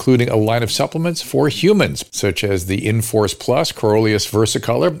products, including a line of supplements for humans, such as the Inforce Plus Coreolus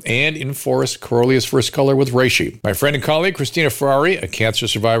Versicolor and Inforce Coreolus Versicolor with reishi. My friend and colleague, Christina Ferrari, a cancer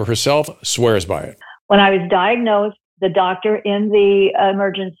survivor herself, swears by it. When I was diagnosed, the doctor in the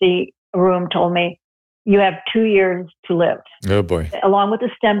emergency room told me, you have 2 years to live. Oh, boy. Along with the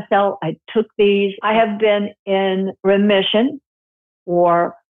stem cell, I took these. I have been in remission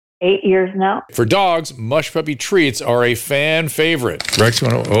for 8 years now. For dogs, Mush Puppy treats are a fan favorite. Rex,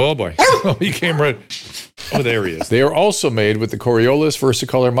 oh, boy. Oh, he came right. Oh, there he is. They are also made with the Coreolus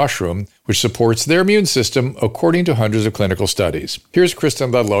versicolor mushroom, which supports their immune system according to hundreds of clinical studies. Here's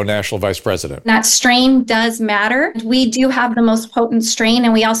Kristen Ludlow, National Vice President. That strain does matter. We do have the most potent strain,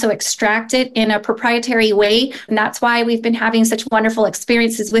 and we also extract it in a proprietary way. And that's why we've been having such wonderful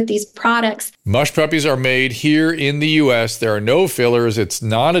experiences with these products. Mush Puppies are made here in the U.S. There are no fillers. It's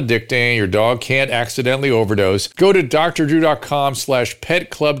non-addicting. Your dog can't accidentally overdose. Go to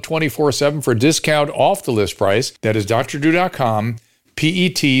drdrew.com/petclub247 for a discount off the list price. That is drdrew.com,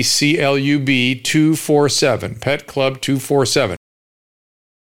 PETCLUB 247, Pet Club 247.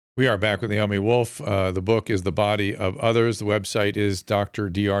 We are back with Naomi Wolf. The book is The Body of Others. The website is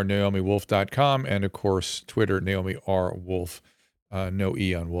drdrnaomiwolf.com. And of course, Twitter, Naomi R. Wolf, no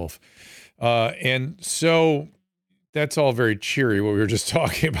E on Wolf. And so that's all very cheery, what we were just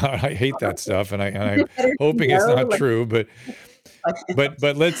talking about. I hate that stuff. And I'm hoping it's not true, but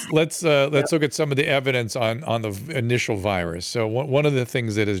let's look at some of the evidence on the initial virus. So one of the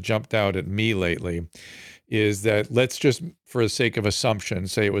things that has jumped out at me lately is that let's just, for the sake of assumption,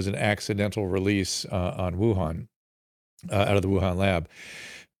 say it was an accidental release on Wuhan, out of the Wuhan lab.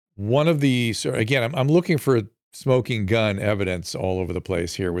 One of the, so again, I'm looking for smoking gun evidence all over the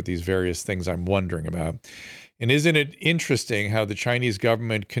place here with these various things I'm wondering about. And isn't it interesting how the Chinese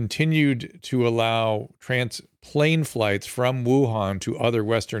government continued to allow plane flights from Wuhan to other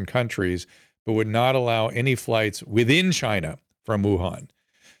Western countries, but would not allow any flights within China from Wuhan?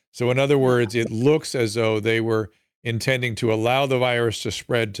 So in other words, it looks as though they were intending to allow the virus to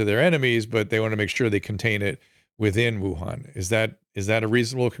spread to their enemies, but they want to make sure they contain it within Wuhan. Is that a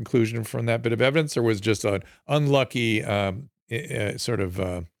reasonable conclusion from that bit of evidence, or was it just an unlucky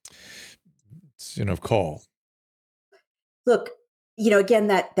call? Look, again,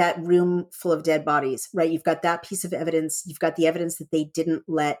 that room full of dead bodies, right? You've got that piece of evidence. You've got the evidence that they didn't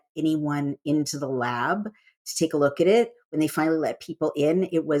let anyone into the lab to take a look at it. When they finally let people in,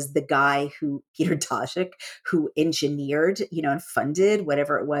 it was the guy Peter Daszak, who engineered, and funded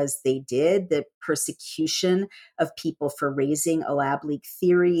whatever it was they did, the persecution of people for raising a lab leak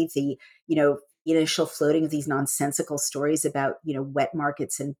theory, the, initial floating of these nonsensical stories about, wet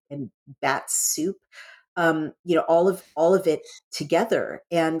markets and bat soup, all of it together.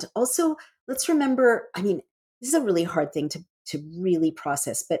 And also, let's remember, this is a really hard thing to really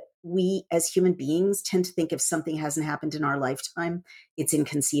process, but we as human beings tend to think if something hasn't happened in our lifetime, it's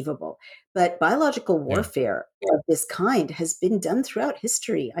inconceivable. But biological warfare of this kind has been done throughout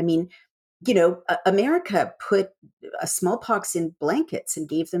history. America put smallpox in blankets and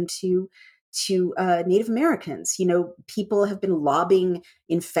gave them to Native Americans. People have been lobbing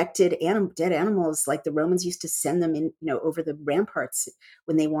infected dead animals, like the Romans used to send them in, over the ramparts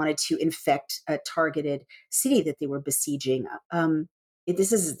when they wanted to infect a targeted city that they were besieging.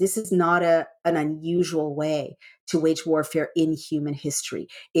 This is not an unusual way to wage warfare in human history.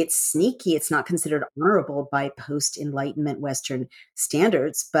 It's sneaky. It's not considered honorable by post-Enlightenment Western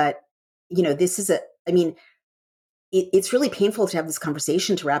standards, but this is it's really painful to have this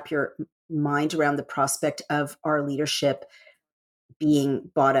conversation, to wrap your mind around the prospect of our leadership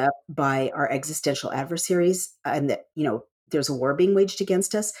being bought up by our existential adversaries, and that, there's a war being waged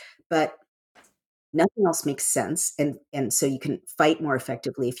against us, but nothing else makes sense. And so you can fight more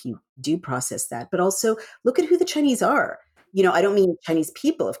effectively if you do process that. But also look at who the Chinese are. I don't mean Chinese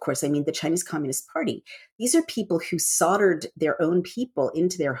people, of course. I mean the Chinese Communist Party. These are people who soldered their own people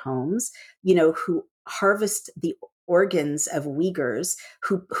into their homes, who harvest the organs of Uyghurs,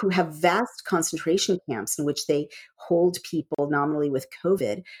 who have vast concentration camps in which they hold people nominally with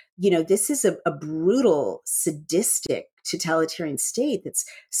COVID. This is a brutal, sadistic, totalitarian state that's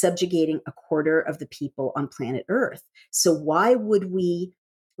subjugating a quarter of the people on planet Earth. So why would we,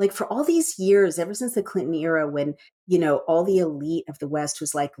 for all these years, ever since the Clinton era, when, all the elite of the West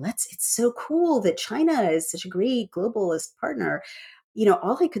was like, it's so cool that China is such a great globalist partner.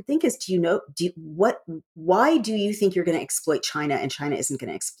 All I could think is, why do you think you're going to exploit China and China isn't going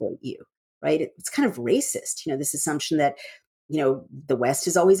to exploit you? Right? It's kind of racist, this assumption that, the West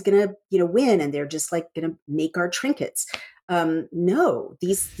is always going to, win, and they're just going to make our trinkets. No,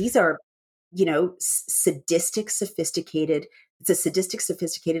 these are, sadistic, sophisticated. It's a sadistic,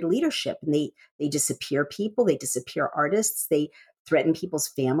 sophisticated leadership, and they disappear people, they disappear artists, they threaten people's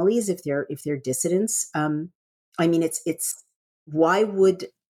families if they're dissidents. It's why would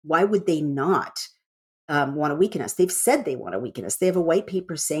they not want to weaken us? They've said they want to weaken us. They have a white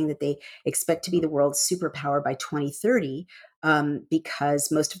paper saying that they expect to be the world's superpower by 2030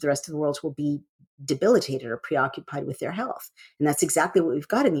 because most of the rest of the world will be debilitated or preoccupied with their health. And that's exactly what we've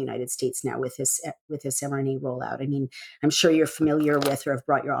got in the United States now with this mRNA rollout. I'm sure you're familiar with, or have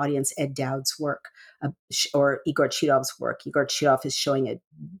brought your audience, Ed Dowd's work or Igor Chudov's work. Igor Chudov is showing a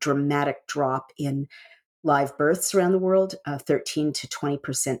dramatic drop in live births around the world, 13 to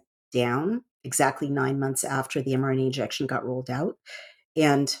 20% down, exactly 9 months after the mRNA injection got rolled out.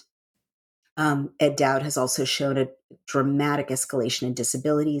 And Ed Dowd has also shown a dramatic escalation in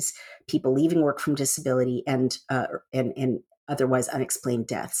disabilities, people leaving work from disability, and otherwise unexplained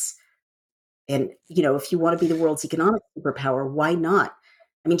deaths. And if you want to be the world's economic superpower, why not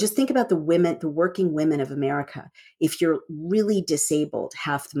I mean, just think about the women, the working women of America. If you're really disabled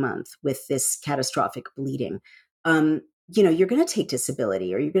half the month with this catastrophic bleeding, you're going to take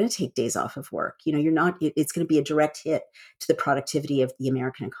disability or you're going to take days off of work. You're not, it's going to be a direct hit to the productivity of the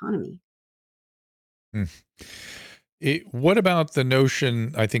American economy. Hmm. What about the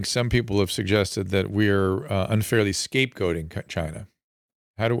notion, I think some people have suggested that we're unfairly scapegoating China?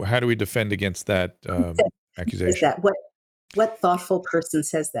 How do we defend against that accusation? That what thoughtful person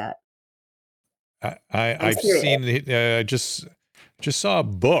says that? I've seen I just saw a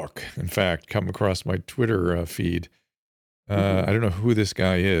book, in fact, come across my Twitter feed. I don't know who this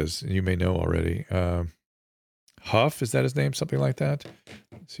guy is. You may know already. Huff, is that his name? Something like that.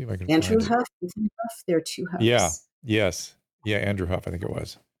 Let's see if I can Andrew find Huff. Huff. There are two Huffs. Yeah. Yes. Yeah. Andrew Huff, I think it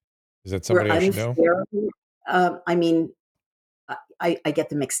was. Is that somebody I should know? I mean, I get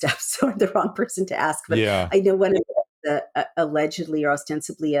them mixed up, so I'm the wrong person to ask. But yeah. I know one of the allegedly or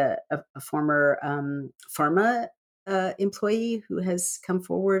ostensibly a former pharma employee who has come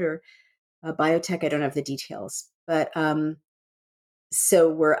forward, or biotech. I don't have the details, but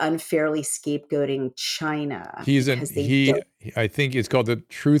so we're unfairly scapegoating China. I think it's called The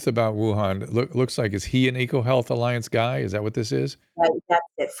Truth About Wuhan. Looks like, is he an EcoHealth Alliance guy? Is that what this is? That's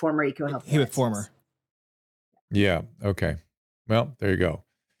it. Former EcoHealth. He was former. Yeah. Okay. Well, there you go.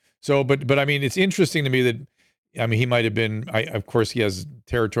 So, but I mean, it's interesting to me that, I mean, he might have been, of course he has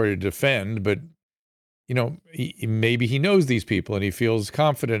territory to defend, but maybe he knows these people and he feels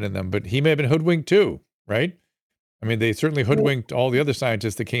confident in them, but he may have been hoodwinked too, right? I mean, they certainly hoodwinked all the other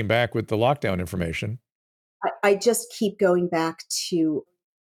scientists that came back with the lockdown information. I just keep going back to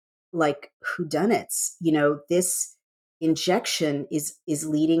like whodunits. This injection is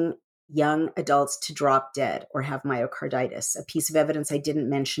leading young adults to drop dead or have myocarditis. A piece of evidence I didn't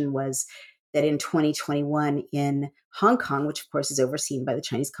mention was that in 2021 in Hong Kong, which of course is overseen by the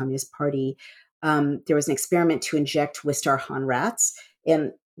Chinese Communist Party, there was an experiment to inject Wistar Han rats.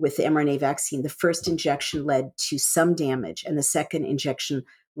 And with the mRNA vaccine, the first injection led to some damage, and the second injection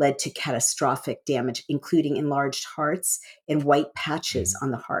led to catastrophic damage, including enlarged hearts and white patches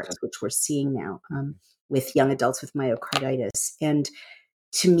on the hearts, which we're seeing now with young adults with myocarditis. And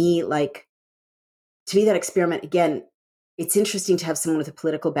to me, that experiment, again, it's interesting to have someone with a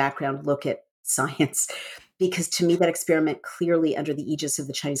political background look at science, because to me, that experiment clearly under the aegis of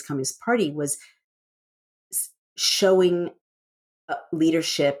the Chinese Communist Party was showing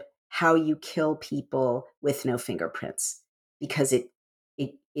leadership how you kill people with no fingerprints, because it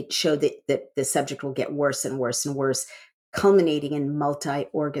showed that the subject will get worse and worse and worse, culminating in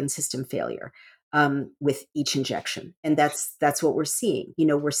multi-organ system failure with each injection. And that's what we're seeing.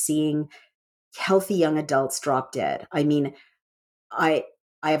 We're seeing healthy young adults drop dead. I mean, I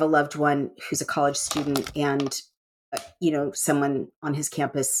have a loved one who's a college student, and someone on his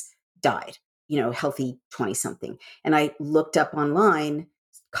campus died, healthy 20-something. And I looked up online,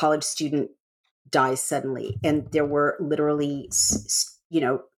 college student dies suddenly. And there were literally,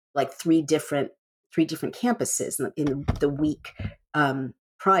 like three different campuses in the week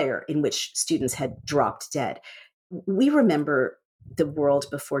prior in which students had dropped dead. We remember the world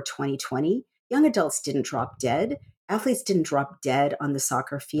before 2020. Young adults didn't drop dead. Athletes didn't drop dead on the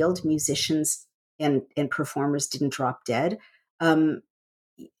soccer field. Musicians and performers didn't drop dead. And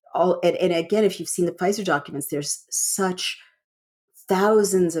again, if you've seen the Pfizer documents, there's such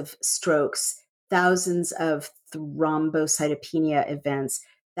thousands of strokes, thousands of thrombocytopenia events,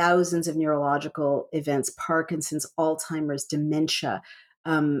 thousands of neurological events, Parkinson's, Alzheimer's, dementia.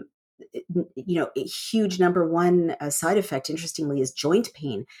 A huge number one side effect, interestingly, is joint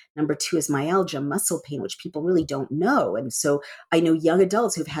pain. Number two is myalgia, muscle pain, which people really don't know. And so I know young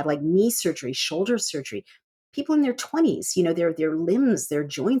adults who've had like knee surgery, shoulder surgery, people in their 20s, their limbs, their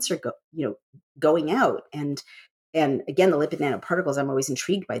joints are going out. And again, the lipid nanoparticles, I'm always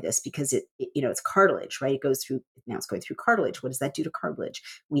intrigued by this because it's cartilage, right? It's going through cartilage. What does that do to cartilage?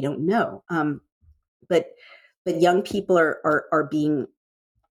 We don't know. But young people are being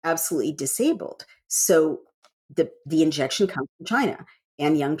absolutely disabled. So the injection comes from China,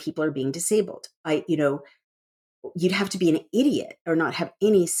 and young people are being disabled. You'd have to be an idiot or not have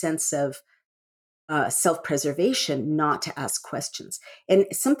any sense of self-preservation not to ask questions. And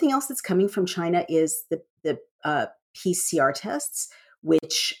something else that's coming from China is the PCR tests,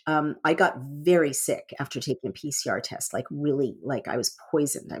 which I got very sick after taking a PCR test, really, I was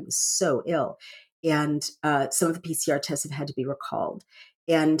poisoned. I was so ill. And some of the PCR tests have had to be recalled.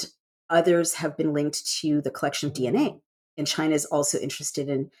 And others have been linked to the collection of DNA. And China is also interested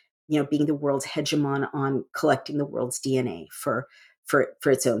in, being the world's hegemon on collecting the world's DNA for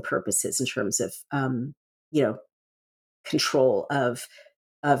its own purposes in terms of, control of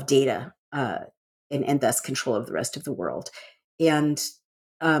of data, and thus control of the rest of the world. And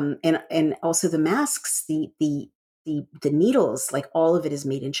also the masks, the needles, like all of it is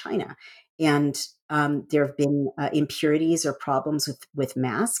made in China. And there have been impurities or problems with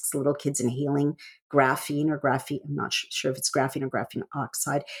masks, little kids inhaling graphene. I'm not sure if it's graphene or graphene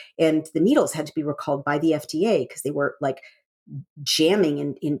oxide. And the needles had to be recalled by the FDA because they were like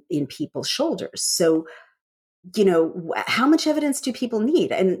jamming in people's shoulders. So, how much evidence do people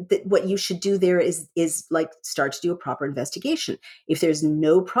need? And what you should do there is like start to do a proper investigation. If there's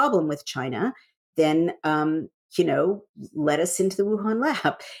no problem with China, then let us into the Wuhan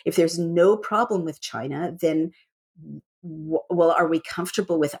lab. If there's no problem with China, then well, are we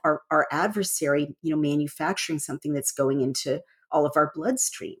comfortable with our adversary, manufacturing something that's going into all of our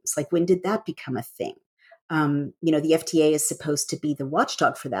bloodstreams? Like, when did that become a thing? The FDA is supposed to be the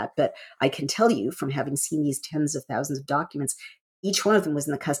watchdog for that, but I can tell you from having seen these tens of thousands of documents, each one of them was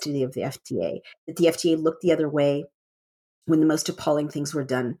in the custody of the FDA, that the FDA looked the other way when the most appalling things were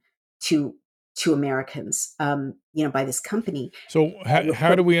done to Americans, by this company. So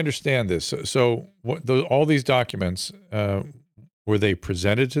how do we understand this? So all these documents, were they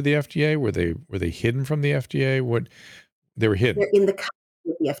presented to the FDA? Were they hidden from the FDA? They were hidden? They're in the custody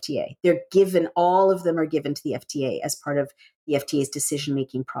of the FDA. They're given, all of them are given to the FDA as part of the FDA's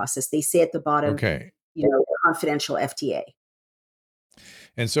decision-making process. They say at the bottom, confidential FDA.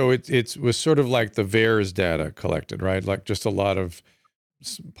 And so it was sort of like the VAERS data collected, right? Like just a lot of,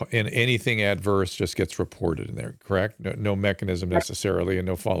 and anything adverse just gets reported in there, correct? No mechanism necessarily, and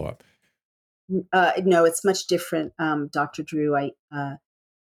no follow-up. No, it's much different, Dr. Drew.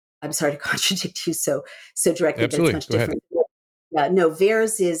 I'm sorry to contradict you so directly, Absolutely. but it's much different. Yeah, no,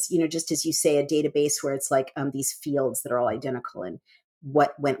 VAERS is, just as you say, a database where it's like these fields that are all identical, and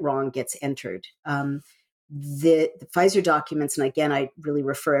what went wrong gets entered. The Pfizer documents, and again, I really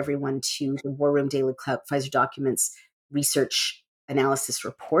refer everyone to the War Room Daily Cloud Pfizer documents research analysis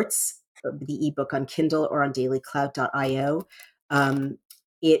reports, the ebook on Kindle or on dailycloud.io.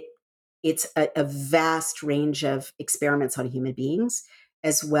 It's a vast range of experiments on human beings,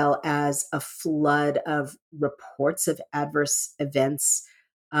 as well as a flood of reports of adverse events,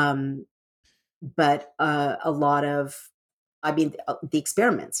 but a lot of, the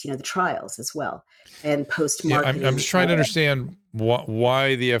experiments, the trials as well, and post-marketing. I'm just trying to understand what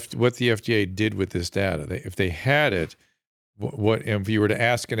the FDA did with this data. If they had it, what if you were to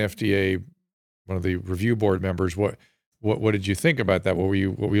ask an FDA, one of the review board members, what did you think about that? What were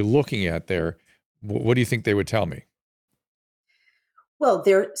you looking at there? What do you think they would tell me? Well,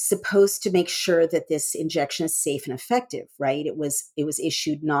 they're supposed to make sure that this injection is safe and effective, right? It was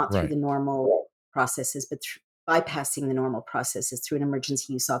issued not through the normal processes, but bypassing the normal processes through an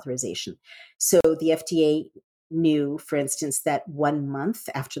emergency use authorization. So the FDA knew, for instance, that 1 month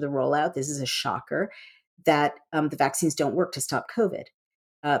after the rollout, this is a shocker, that the vaccines don't work to stop COVID.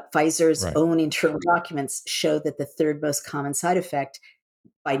 Pfizer's own internal documents show that the third most common side effect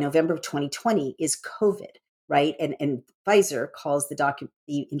by November of 2020 is COVID. Right. And Pfizer calls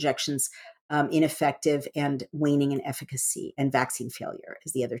the injections ineffective and waning in efficacy, and vaccine failure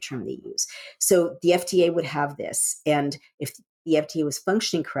is the other term they use. So the FDA would have this. And if the FDA was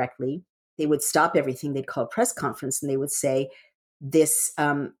functioning correctly, they would stop everything. They'd call a press conference and they would say, this,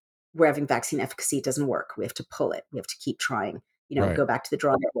 we're having vaccine efficacy. It doesn't work. We have to pull it. We have to keep trying, go back to the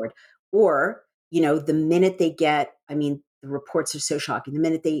drawing board. Or, the minute they get, the reports are so shocking. The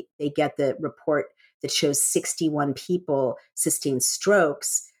minute they get the report that shows 61 people sustained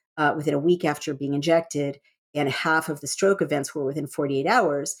strokes within a week after being injected, and half of the stroke events were within 48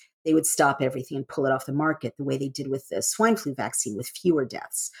 hours, they would stop everything and pull it off the market the way they did with the swine flu vaccine with fewer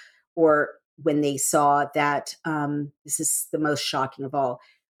deaths. Or when they saw that, this is the most shocking of all,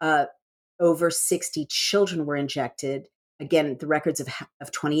 over 60 children were injected. Again, the records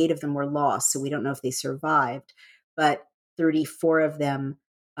of 28 of them were lost, so we don't know if they survived, but 34 of them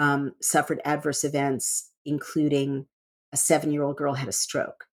suffered adverse events, including a 7-year-old girl had a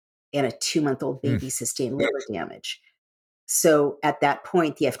stroke and a 2-month-old baby sustained liver damage. So at that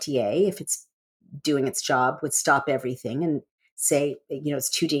point, the FDA, if it's doing its job, would stop everything and say, it's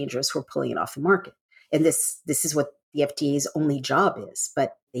too dangerous. We're pulling it off the market. And this is what the FDA's only job is,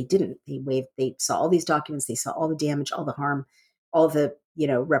 but they didn't. They saw all these documents. They saw all the damage, all the harm, all the,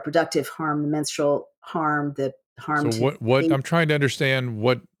 reproductive harm, the menstrual harm, the harm. So I'm trying to understand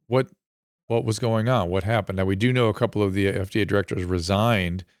what was going on, what happened. Now, we do know a couple of the FDA directors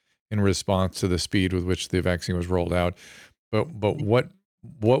resigned in response to the speed with which the vaccine was rolled out. But what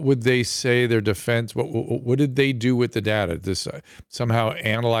would they say their defense? What did they do with the data? This somehow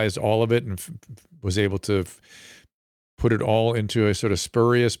analyzed all of it and was able to put it all into a sort of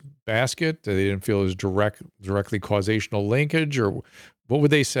spurious basket? They didn't feel as directly causational linkage, or what would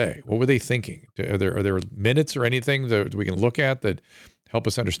they say? What were they thinking? Are there minutes or anything that we can look at that help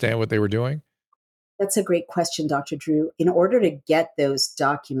us understand what they were doing? That's a great question, Dr. Drew. In order to get those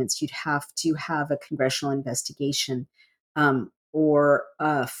documents, you'd have to have a congressional investigation or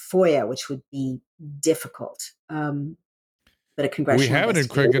FOIA, which would be difficult. But a congressional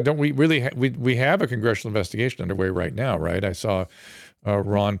investigation. Don't we really? We have a congressional investigation underway right now, right? I saw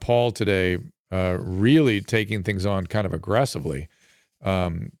Ron Paul today really taking things on kind of aggressively,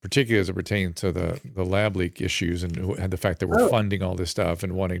 particularly as it pertains to the lab leak issues and the fact that we're funding all this stuff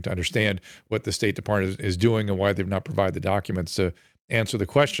and wanting to understand what the State Department is doing and why they've not provided the documents to answer the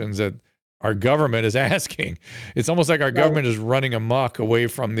questions that our government is asking. It's almost like our government is running amok away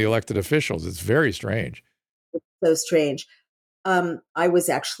from the elected officials. It's very strange. It's so strange. I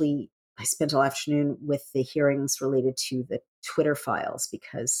spent all afternoon with the hearings related to the Twitter files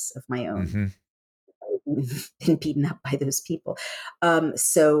because of my own been beaten up by those people.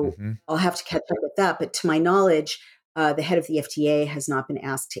 So I'll have to catch up with that. But to my knowledge, the head of the FDA has not been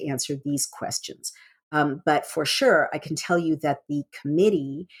asked to answer these questions. But for sure, I can tell you that the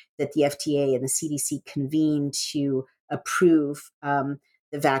committee that the FDA and the CDC convened to approve the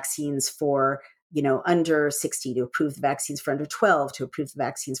vaccines for under 60, to approve the vaccines for under 12, to approve the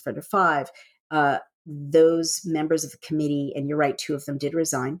vaccines for under 5, those members of the committee, and you're right, 2 of them did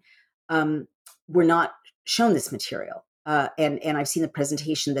resign, were not shown this material. And I've seen the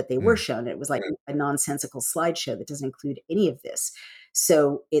presentation that they were shown. It was like a nonsensical slideshow that doesn't include any of this.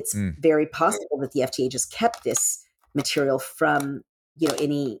 So it's very possible that the FDA just kept this material from,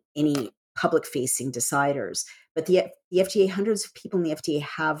 any public-facing deciders. But the FDA, hundreds of people in the FDA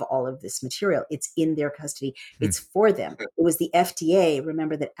have all of this material. It's in their custody. It's for them. It was the FDA,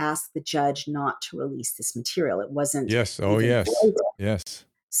 remember, that asked the judge not to release this material. It wasn't. Yes. Oh, yes. Yes.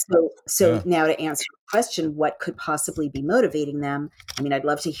 So now to answer your question, what could possibly be motivating them? I mean, I'd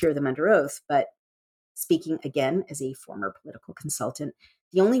love to hear them under oath, but speaking again as a former political consultant,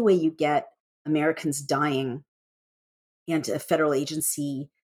 the only way you get Americans dying and a federal agency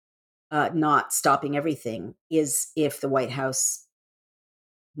not stopping everything is if the White House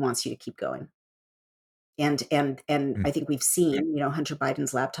wants you to keep going. And I think we've seen, Hunter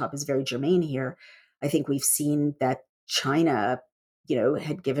Biden's laptop is very germane here. I think we've seen that China,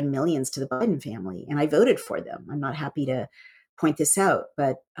 had given millions to the Biden family, and I voted for them. I'm not happy to point this out,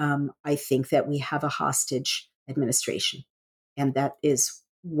 but I think that we have a hostage administration. And that is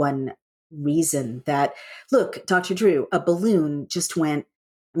one reason that, look, Dr. Drew, a balloon just went.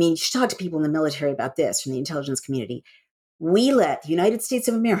 I mean, you should talk to people in the military about this from the intelligence community. The United States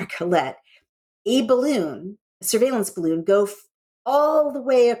of America let a balloon, a surveillance balloon, go all the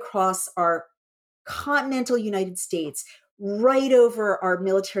way across our continental United States, right over our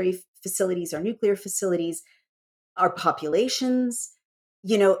military facilities, our nuclear facilities, our populations,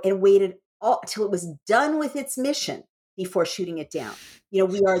 and waited till it was done with its mission before shooting it down. We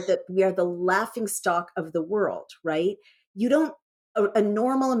are the laughing stock of the world, right? A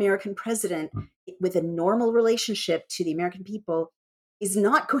normal American president with a normal relationship to the American people is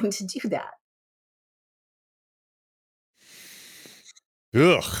not going to do that.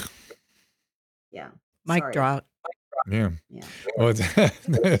 Ugh. Yeah. Mic drop. Yeah. Oh,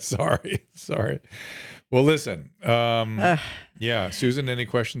 sorry. Well, listen. Yeah, Susan, any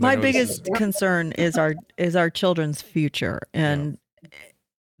questions? My biggest concern is our children's future, and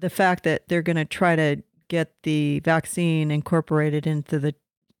the fact that they're going to try to get the vaccine incorporated into the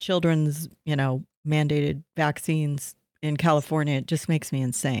children's, mandated vaccines in California, it just makes me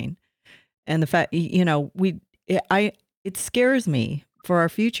insane. And the fact, it scares me for our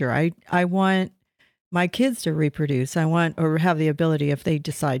future. I want my kids to reproduce. Or have the ability if they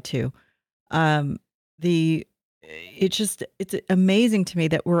decide to. It's amazing to me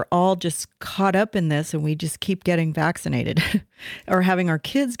that we're all just caught up in this and we just keep getting vaccinated or having our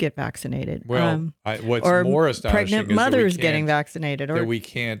kids get vaccinated. Well, what's more astonishing pregnant is mothers getting vaccinated, that we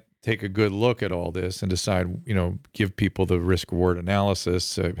can't take a good look at all this and decide, give people the risk reward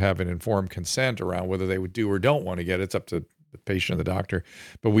analysis, have an informed consent around whether they would do or don't want to get it. It's up to the patient and the doctor,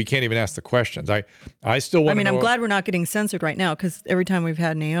 but we can't even ask the questions. I still want to know. I'm glad we're not getting censored right now, because every time we've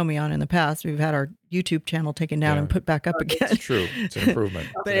had Naomi on in the past, we've had our YouTube channel taken down and put back up again. It's true. It's an improvement.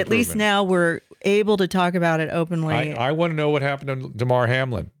 But at least now we're able to talk about it openly. I want to know what happened to Damar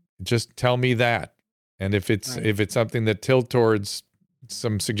Hamlin. Just tell me that. And if it's something that tilts towards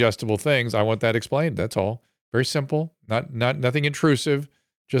some suggestible things, I want that explained. That's all. Very simple. Nothing intrusive.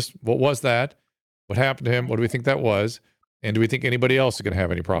 Just what was that? What happened to him? What do we think that was? And do we think anybody else is going to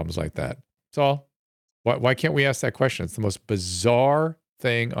have any problems like that? That's all. Why can't we ask that question? It's the most bizarre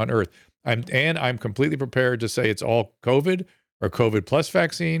thing on earth. I'm completely prepared to say it's all COVID or COVID plus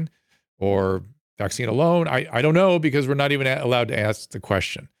vaccine or vaccine alone. I don't know, because we're not even allowed to ask the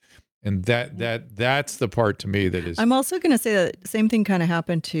question. And that's the part to me that is. I'm also going to say that the same thing kind of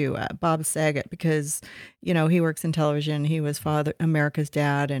happened to Bob Saget, because, you know, he works in television. He was America's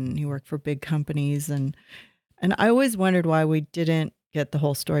dad, and he worked for big companies. And I always wondered why we didn't get the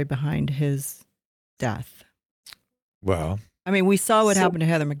whole story behind his death. Well, I mean, we saw what happened to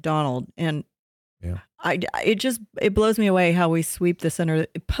Heather McDonald, and yeah. It blows me away how we sweep this under.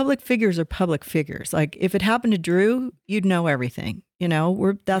 Public figures are public figures. Like, if it happened to Drew, you'd know everything. You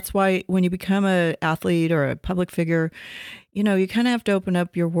know, that's why when you become an athlete or a public figure, you know, you kind of have to open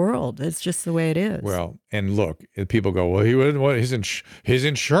up your world. It's just the way it is. Well, and look, people go, well, he wouldn't want his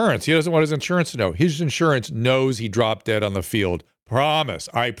insurance. He doesn't want his insurance to know. His insurance knows he dropped dead on the field.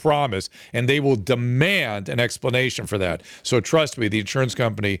 I promise. And they will demand an explanation for that. So trust me, the insurance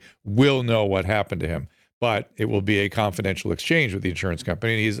company will know what happened to him, but it will be a confidential exchange with the insurance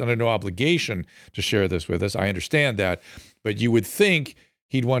company. And he's under no obligation to share this with us. I understand that. But you would think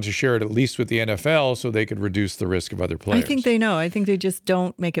he'd want to share it at least with the NFL so they could reduce the risk of other players. I think they know. I think they just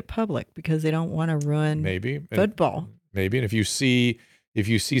don't make it public because they don't want to ruin football. Maybe. And if you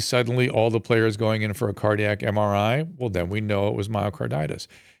see suddenly all the players going in for a cardiac MRI, well, then we know it was myocarditis.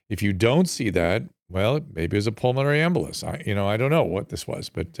 If you don't see that, well, maybe it was a pulmonary embolus. I don't know what this was,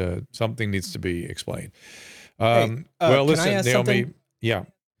 but something needs to be explained. Well, listen, Naomi. Something? Yeah,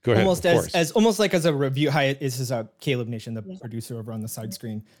 go ahead. Almost like as a review. Hi, this is Caleb Nation, the producer over on the side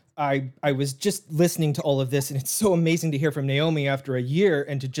screen. I was just listening to all of this, and it's so amazing to hear from Naomi after a year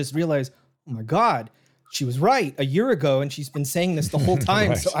and to just realize, oh my God, she was right a year ago, and she's been saying this the whole time.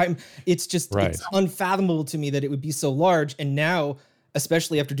 Right. So it's unfathomable to me that it would be so large. And now,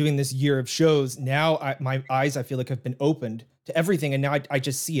 especially after doing this year of shows, now my eyes, I feel like, have been opened to everything. And now I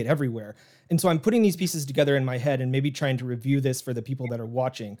just see it everywhere. And so I'm putting these pieces together in my head and maybe trying to review this for the people that are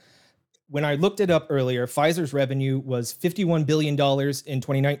watching. When I looked it up earlier, Pfizer's revenue was $51 billion in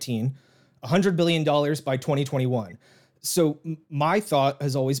 2019, $100 billion by 2021. So my thought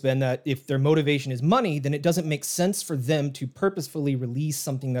has always been that if their motivation is money, then it doesn't make sense for them to purposefully release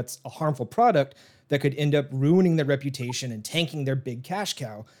something that's a harmful product that could end up ruining their reputation and tanking their big cash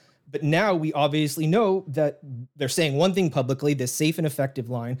cow. But now we obviously know that they're saying one thing publicly, this safe and effective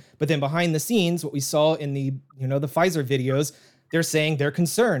line, but then behind the scenes, what we saw in the Pfizer videos, they're saying they're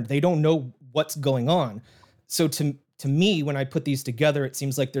concerned. They don't know what's going on. So to me, when I put these together, it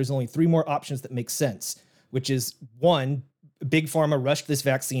seems like there's only three more options that make sense, which is one, Big Pharma rushed this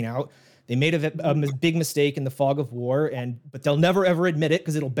vaccine out. They made a big mistake in the fog of war, but they'll never ever admit it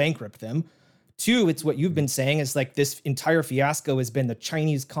because it'll bankrupt them. Two, it's what you've been saying, is like this entire fiasco has been the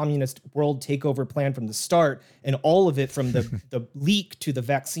Chinese Communist world takeover plan from the start, and all of it, from the leak to the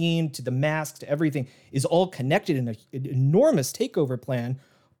vaccine to the mask to everything, is all connected in an enormous takeover plan.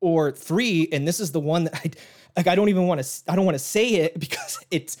 Or three, and this is the one that I don't want to say it because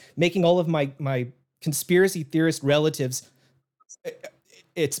it's making all of my conspiracy theorist relatives,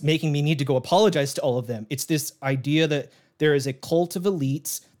 it's making me need to go apologize to all of them. It's this idea that there is a cult of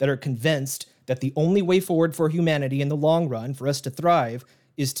elites that are convinced that the only way forward for humanity in the long run, for us to thrive,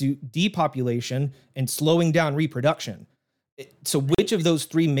 is to depopulation and slowing down reproduction. So which of those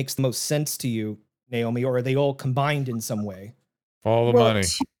three makes the most sense to you, Naomi, or are they all combined in some way? All the money.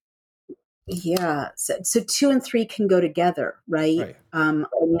 Yeah. So 2 and 3 can go together, right? I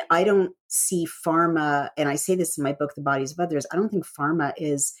mean, I don't see pharma, and I say this in my book, The Bodies of Others, I don't think pharma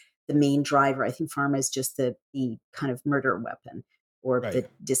is the main driver. I think pharma is just the kind of murder weapon or the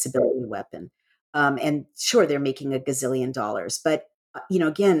disability weapon. And sure, they're making $1 gazillion, but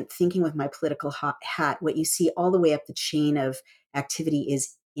again, thinking with my political hat, what you see all the way up the chain of activity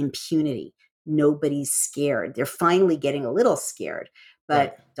is impunity. Nobody's scared. They're finally getting a little scared,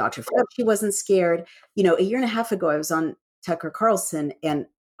 but Dr. Fauci wasn't scared. A year and a half ago, I was on Tucker Carlson, and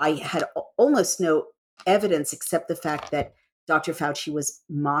I had almost no evidence except the fact that Dr. Fauci was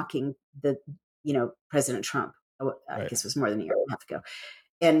mocking President Trump. I guess it was more than a year and a half ago.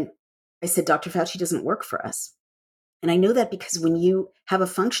 And I said, Dr. Fauci doesn't work for us. And I know that because when you have a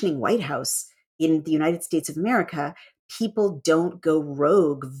functioning White House in the United States of America, people don't go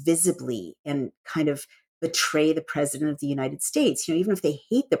rogue visibly and kind of betray the president of the United States. Even if they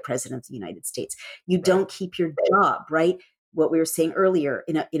hate the president of the United States, you don't keep your job, right? What we were saying earlier,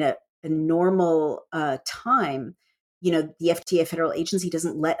 in a normal time, the FDA, federal agency,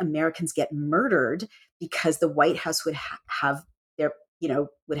 doesn't let Americans get murdered because the White House would have their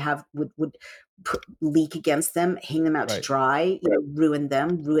would leak against them, hang them out to dry, ruin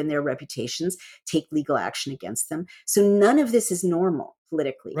them, ruin their reputations, take legal action against them. So none of this is normal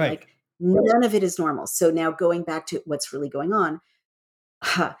politically. Like none of it is normal. So now going back to what's really going on,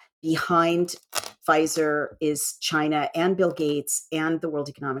 behind Pfizer is China and Bill Gates and the World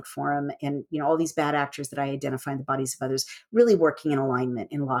Economic Forum and all these bad actors that I identify in the bodies of others really working in alignment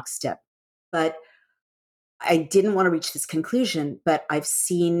in lockstep. But I didn't want to reach this conclusion, but I've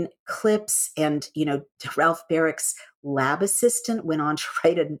seen clips and, Ralph Barrick's lab assistant went on to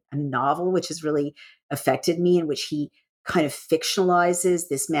write a novel, which has really affected me, in which he kind of fictionalizes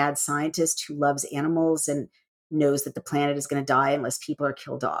this mad scientist who loves animals and knows that the planet is going to die unless people are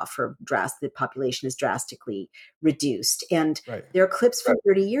killed off or the population is drastically reduced. And there are clips from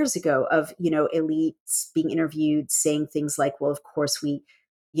 30 years ago of, elites being interviewed saying things like, well, of course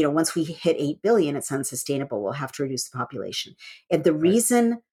once we hit 8 billion, it's unsustainable. We'll have to reduce the population. And the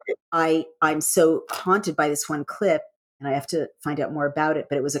reason I'm so haunted by this one clip, and I have to find out more about it,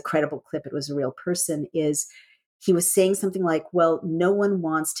 but it was a credible clip, it was a real person, is he was saying something like, well, no one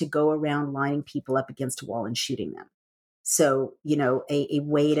wants to go around lining people up against a wall and shooting them. So, a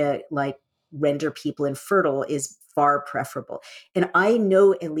way to render people infertile is far preferable. And I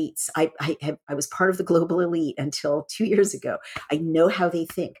know elites. I was part of the global elite until 2 years ago. I know how they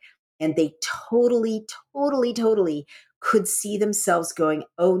think. And they totally could see themselves going,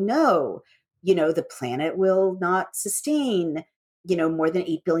 oh no, the planet will not sustain, more than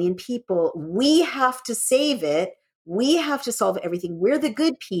 8 billion people. We have to save it. We have to solve everything. We're the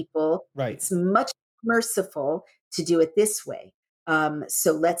good people. It's much merciful to do it this way.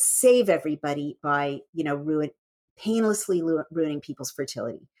 So let's save everybody by, painlessly ruining people's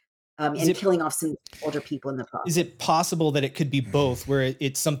fertility and killing off some older people in the process. Is it possible that it could be both, where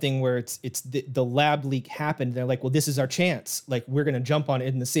it's something where it's the lab leak happened? They're like, well, this is our chance. Like, we're going to jump on it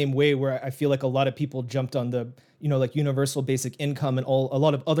in the same way where I feel like a lot of people jumped on the, universal basic income and a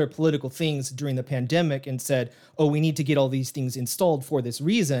lot of other political things during the pandemic and said, oh, we need to get all these things installed for this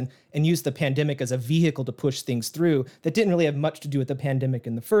reason, and use the pandemic as a vehicle to push things through that didn't really have much to do with the pandemic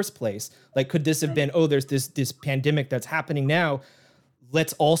in the first place. Like, could this have been, oh, there's this pandemic that's happening now,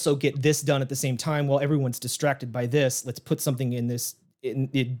 let's also get this done at the same time while everyone's distracted by this. Let's put something in this,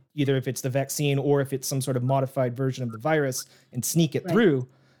 either if it's the vaccine or if it's some sort of modified version of the virus, and sneak it through.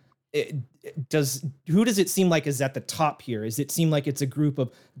 Who does it seem like is at the top here? Does it seem like it's a group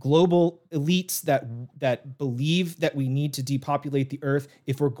of global elites that believe that we need to depopulate the earth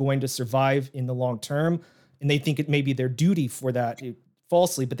if we're going to survive in the long term, and they think it may be their duty for that,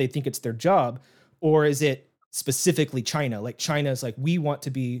 falsely, but they think it's their job? Or is it specifically China? Like, China's like, we want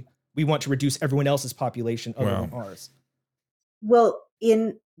to reduce everyone else's population other than ours. Well,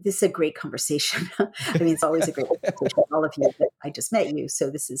 this is a great conversation. I mean, it's always a great conversation with all of you, but I just met you.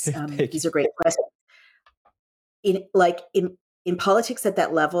 So this is, these are great questions. In politics at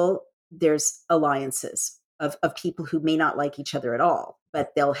that level, there's alliances of people who may not like each other at all,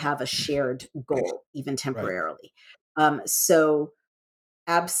 but they'll have a shared goal, even temporarily. So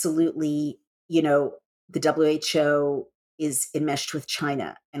absolutely, the WHO is enmeshed with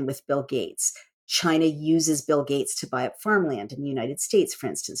China and with Bill Gates. China uses Bill Gates to buy up farmland in the United States, for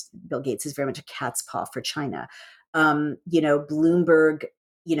instance. Bill Gates is very much a cat's paw for China. Bloomberg,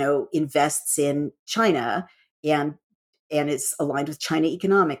 invests in China and is aligned with China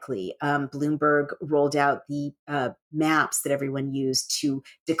economically. Bloomberg rolled out the maps that everyone used to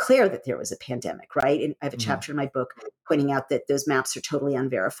declare that there was a pandemic, right? And I have a chapter in my book pointing out that those maps are totally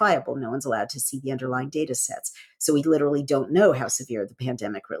unverifiable. No one's allowed to see the underlying data sets. So we literally don't know how severe the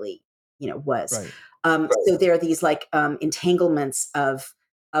pandemic really was. So there are these entanglements of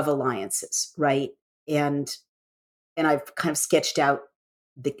alliances, right? And I've kind of sketched out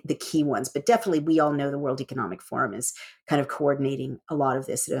the key ones, but definitely we all know the World Economic Forum is kind of coordinating a lot of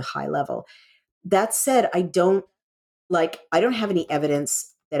this at a high level. That said, I don't have any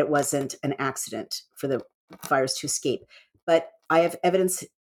evidence that it wasn't an accident for the virus to escape, but I have evidence.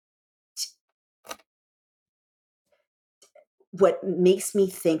 What makes me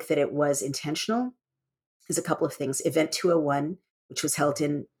think that it was intentional is a couple of things. Event 201, which was held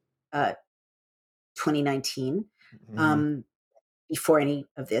in 2019, before any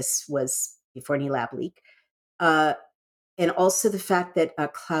lab leak. And also the fact that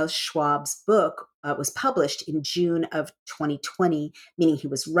Klaus Schwab's book was published in June of 2020, meaning he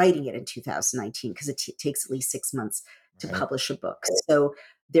was writing it in 2019, because it takes at least 6 months to publish a book. So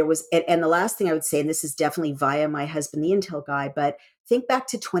there was, and the last thing I would say, and this is definitely via my husband, the Intel guy, but think back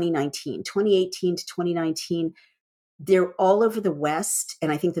to 2018 to 2019, they're all over the West. And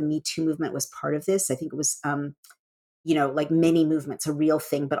I think the Me Too movement was part of this. I think it was like many movements, a real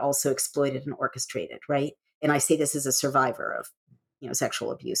thing, but also exploited and orchestrated, right? And I say this as a survivor of, sexual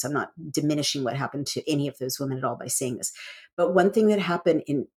abuse. I'm not diminishing what happened to any of those women at all by saying this. But one thing that happened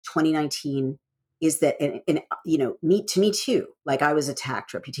in 2019 is that, and me too, like I was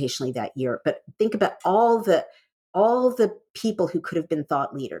attacked reputationally that year, but think about all the people who could have been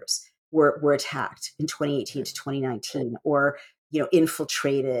thought leaders were attacked in 2018 to 2019, or,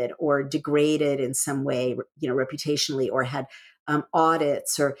 infiltrated or degraded in some way, reputationally, or had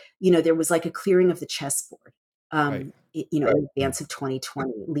audits, or, there was like a clearing of the chessboard, Right. in advance of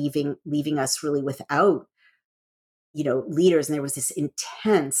 2020, leaving us really without, leaders. And there was this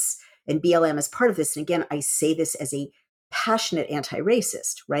intense, and BLM is part of this. And again, I say this as a passionate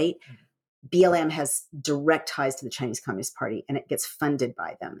anti-racist, right? BLM has direct ties to the Chinese Communist Party, and it gets funded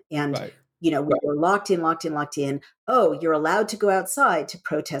by them. And, Right. we were locked in. Oh, you're allowed to go outside to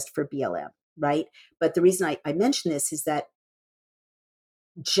protest for BLM, right? But the reason I mention this is that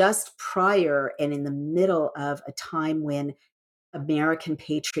just prior and in the middle of a time when American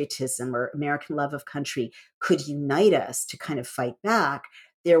patriotism or American love of country could unite us to kind of fight back,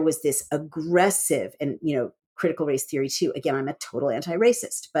 there was this aggressive and, critical race theory too. Again, I'm a total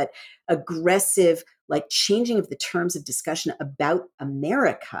anti-racist, but aggressive, like changing of the terms of discussion about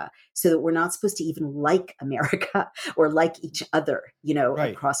America so that we're not supposed to even like America or like each other,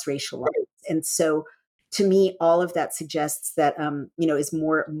 Right. across racial lines. And so to me, all of that suggests that, is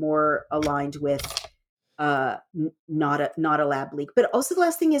more aligned with not a lab leak. But also the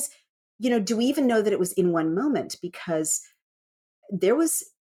last thing is, do we even know that it was in one moment? Because there was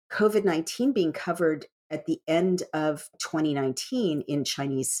COVID-19 being covered at the end of 2019 in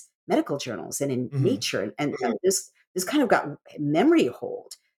Chinese medical journals and in Nature. And this kind of got memory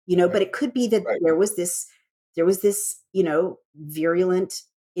hold, but it could be that there was this, virulent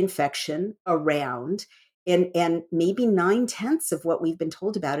infection around, and maybe 9/10 of what we've been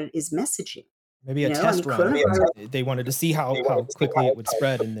told about it is messaging. Maybe a test run. They wanted to see how quickly it would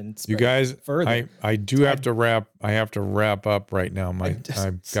spread, and then spread You guys, further. I do have to wrap. I have to wrap up right now.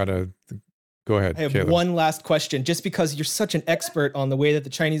 I've got to go ahead. I have Caleb. one last question. Just because you're such an expert on the way that the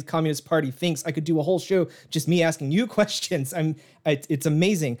Chinese Communist Party thinks, I could do a whole show just me asking you questions. It's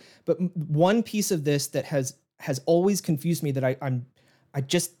amazing. But one piece of this that has always confused me that I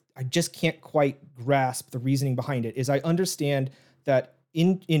just can't quite grasp the reasoning behind it is I understand that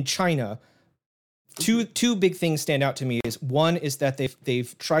in China, two big things stand out to me. Is one is that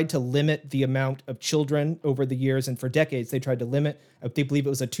they've tried to limit the amount of children over the years, and for decades they tried to limit. They believe it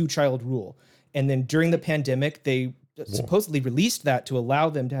was a 2-child rule, and then during the pandemic they supposedly released that to allow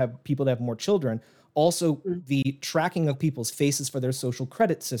them to have people to have more children. Also, the tracking of people's faces for their social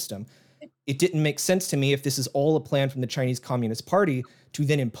credit system. It didn't make sense to me, if this is all a plan from the Chinese Communist Party, to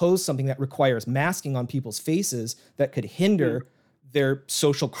then impose something that requires masking on people's faces that could hinder their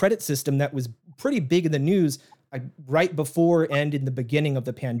social credit system that was pretty big in the news right before and in the beginning of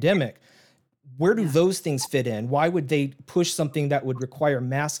the pandemic. Where do those things fit in? Why would they push something that would require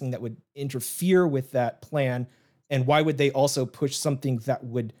masking that would interfere with that plan? And why would they also push something that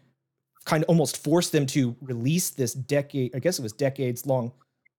would kind of almost force them to release this decades long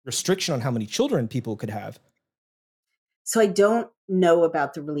restriction on how many children people could have? So I don't know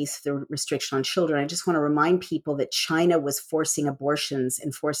about the release of the restriction on children. I just want to remind people that China was forcing abortions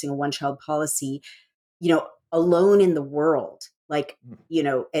and forcing a one-child policy, alone in the world. Like,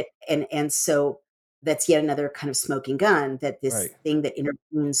 and so that's yet another kind of smoking gun, that this thing that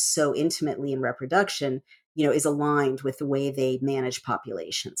intervenes so intimately in reproduction, is aligned with the way they manage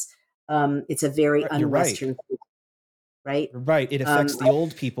populations. It's a very un-Western thing. Right. It affects the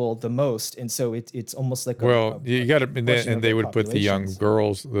old people the most, and so it's almost like you got to, and they would put the young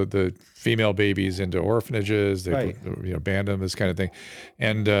girls, the female babies, into orphanages. They ban them, this kind of thing.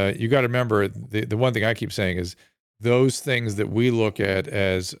 And you got to remember, the one thing I keep saying is those things that we look at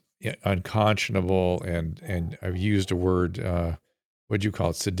as unconscionable, and I've used a word, what'd you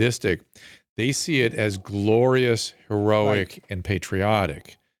call it, sadistic. They see it as glorious, heroic, and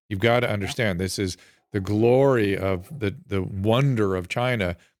patriotic. You've got to understand, this is the glory of the wonder of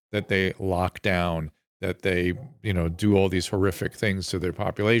China, that they lock down, that they, do all these horrific things to their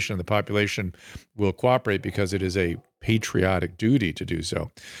population. The population will cooperate because it is a patriotic duty to do so.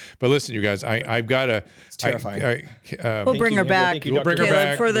 But listen, you guys, I've got to. It's terrifying. We'll bring her back. We'll bring her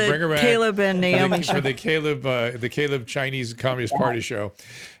back for the Caleb and Naomi for the Caleb Chinese Communist Party show.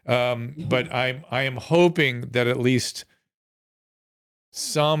 But I am hoping that at least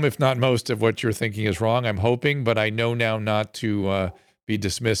some, if not most, of what you're thinking is wrong. I'm hoping, but I know now not to be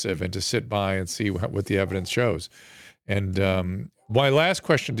dismissive and to sit by and see what the evidence shows. And my last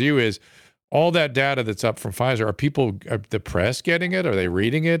question to you is, all that data that's up from Pfizer, are the press getting it? Are they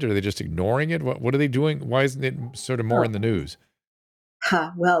reading it? Are they just ignoring it? What are they doing? Why isn't it sort of more in the news?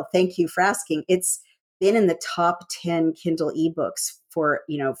 Well, thank you for asking. It's been in the top 10 Kindle ebooks for,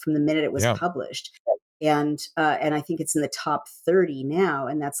 from the minute it was published. And I think it's in the top 30 now.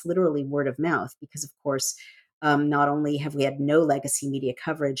 And that's literally word of mouth because, of course, not only have we had no legacy media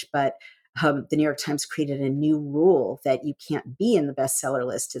coverage, but the New York Times created a new rule that you can't be in the bestseller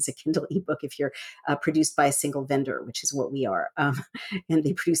list as a Kindle ebook if you're produced by a single vendor, which is what we are. And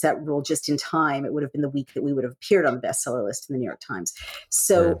they produced that rule just in time. It would have been the week that we would have appeared on the bestseller list in the New York Times.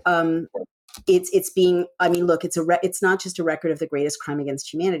 So it's being, I mean, look, it's not just a record of the greatest crime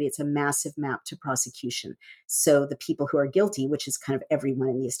against humanity. It's a massive map to prosecution. So the people who are guilty, which is kind of everyone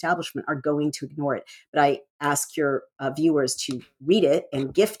in the establishment, are going to ignore it. But I ask your viewers to read it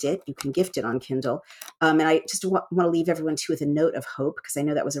and gift it. You can gift it on Kindle. And I just want to leave everyone too with a note of hope, because I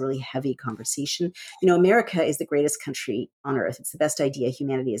know that was a really heavy conversation. America is the greatest country on earth. It's the best idea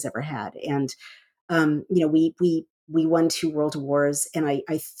humanity has ever had. And, we won 2 world wars, and I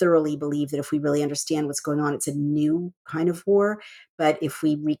thoroughly believe that if we really understand what's going on, it's a new kind of war. But if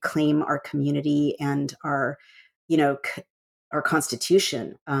we reclaim our community and our, our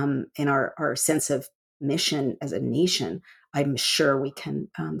constitution and our sense of mission as a nation, I'm sure we can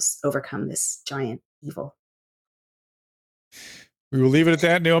overcome this giant evil. We will leave it at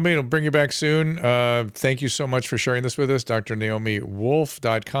that, Naomi. It'll bring you back soon. Thank you so much for sharing this with us,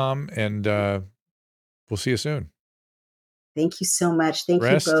 drnaomiwolf.com, and we'll see you soon. Thank you so much. Thank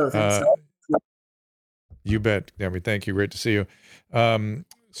you both. You bet, Naomi. Thank you. Great to see you.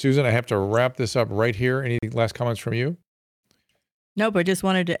 Susan, I have to wrap this up right here. Any last comments from you? Nope. I just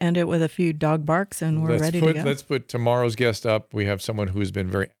wanted to end it with a few dog barks, and we're ready to go. Let's put tomorrow's guest up. We have someone who's been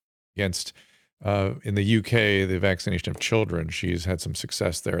very against, in the UK, the vaccination of children. She's had some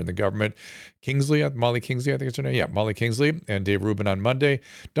success there in the government. Molly Kingsley, I think it's her name. Yeah, Molly Kingsley, and Dave Rubin on Monday.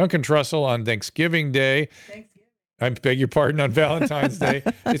 Duncan Trussell on Thanksgiving Day. I beg your pardon, on Valentine's Day.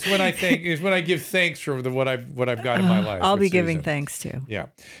 It's when I give thanks for what I've got in my life. I'll be giving thanks too. Yeah,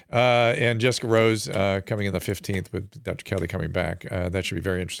 and Jessica Rose coming in the 15th with Dr. Kelly coming back. That should be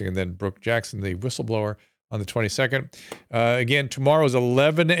very interesting. And then Brooke Jackson, the whistleblower, on the 22nd. Again, tomorrow's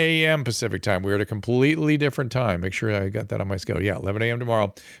 11 a.m. Pacific time. We're at a completely different time. Make sure I got that on my schedule. Yeah, 11 a.m.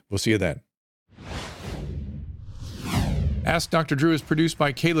 tomorrow. We'll see you then. Ask Dr. Drew is produced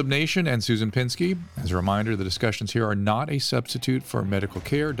by Caleb Nation and Susan Pinsky. As a reminder, the discussions here are not a substitute for medical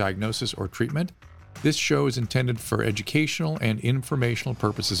care, diagnosis, or treatment. This show is intended for educational and informational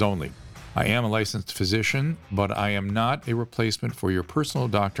purposes only. I am a licensed physician, but I am not a replacement for your personal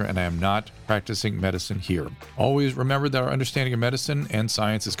doctor, and I am not practicing medicine here. Always remember that our understanding of medicine and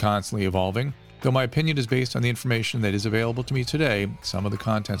science is constantly evolving. Though my opinion is based on the information that is available to me today, some of the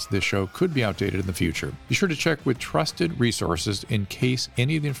contents of this show could be outdated in the future. Be sure to check with trusted resources in case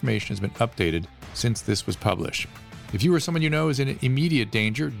any of the information has been updated since this was published. If you or someone you know is in immediate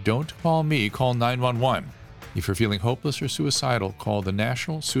danger, don't call me, call 911. If you're feeling hopeless or suicidal, call the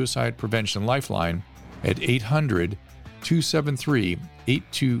National Suicide Prevention Lifeline at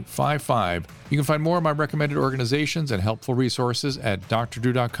 800-273-8255. You can find more of my recommended organizations and helpful resources at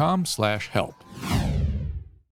drdrew.com/help.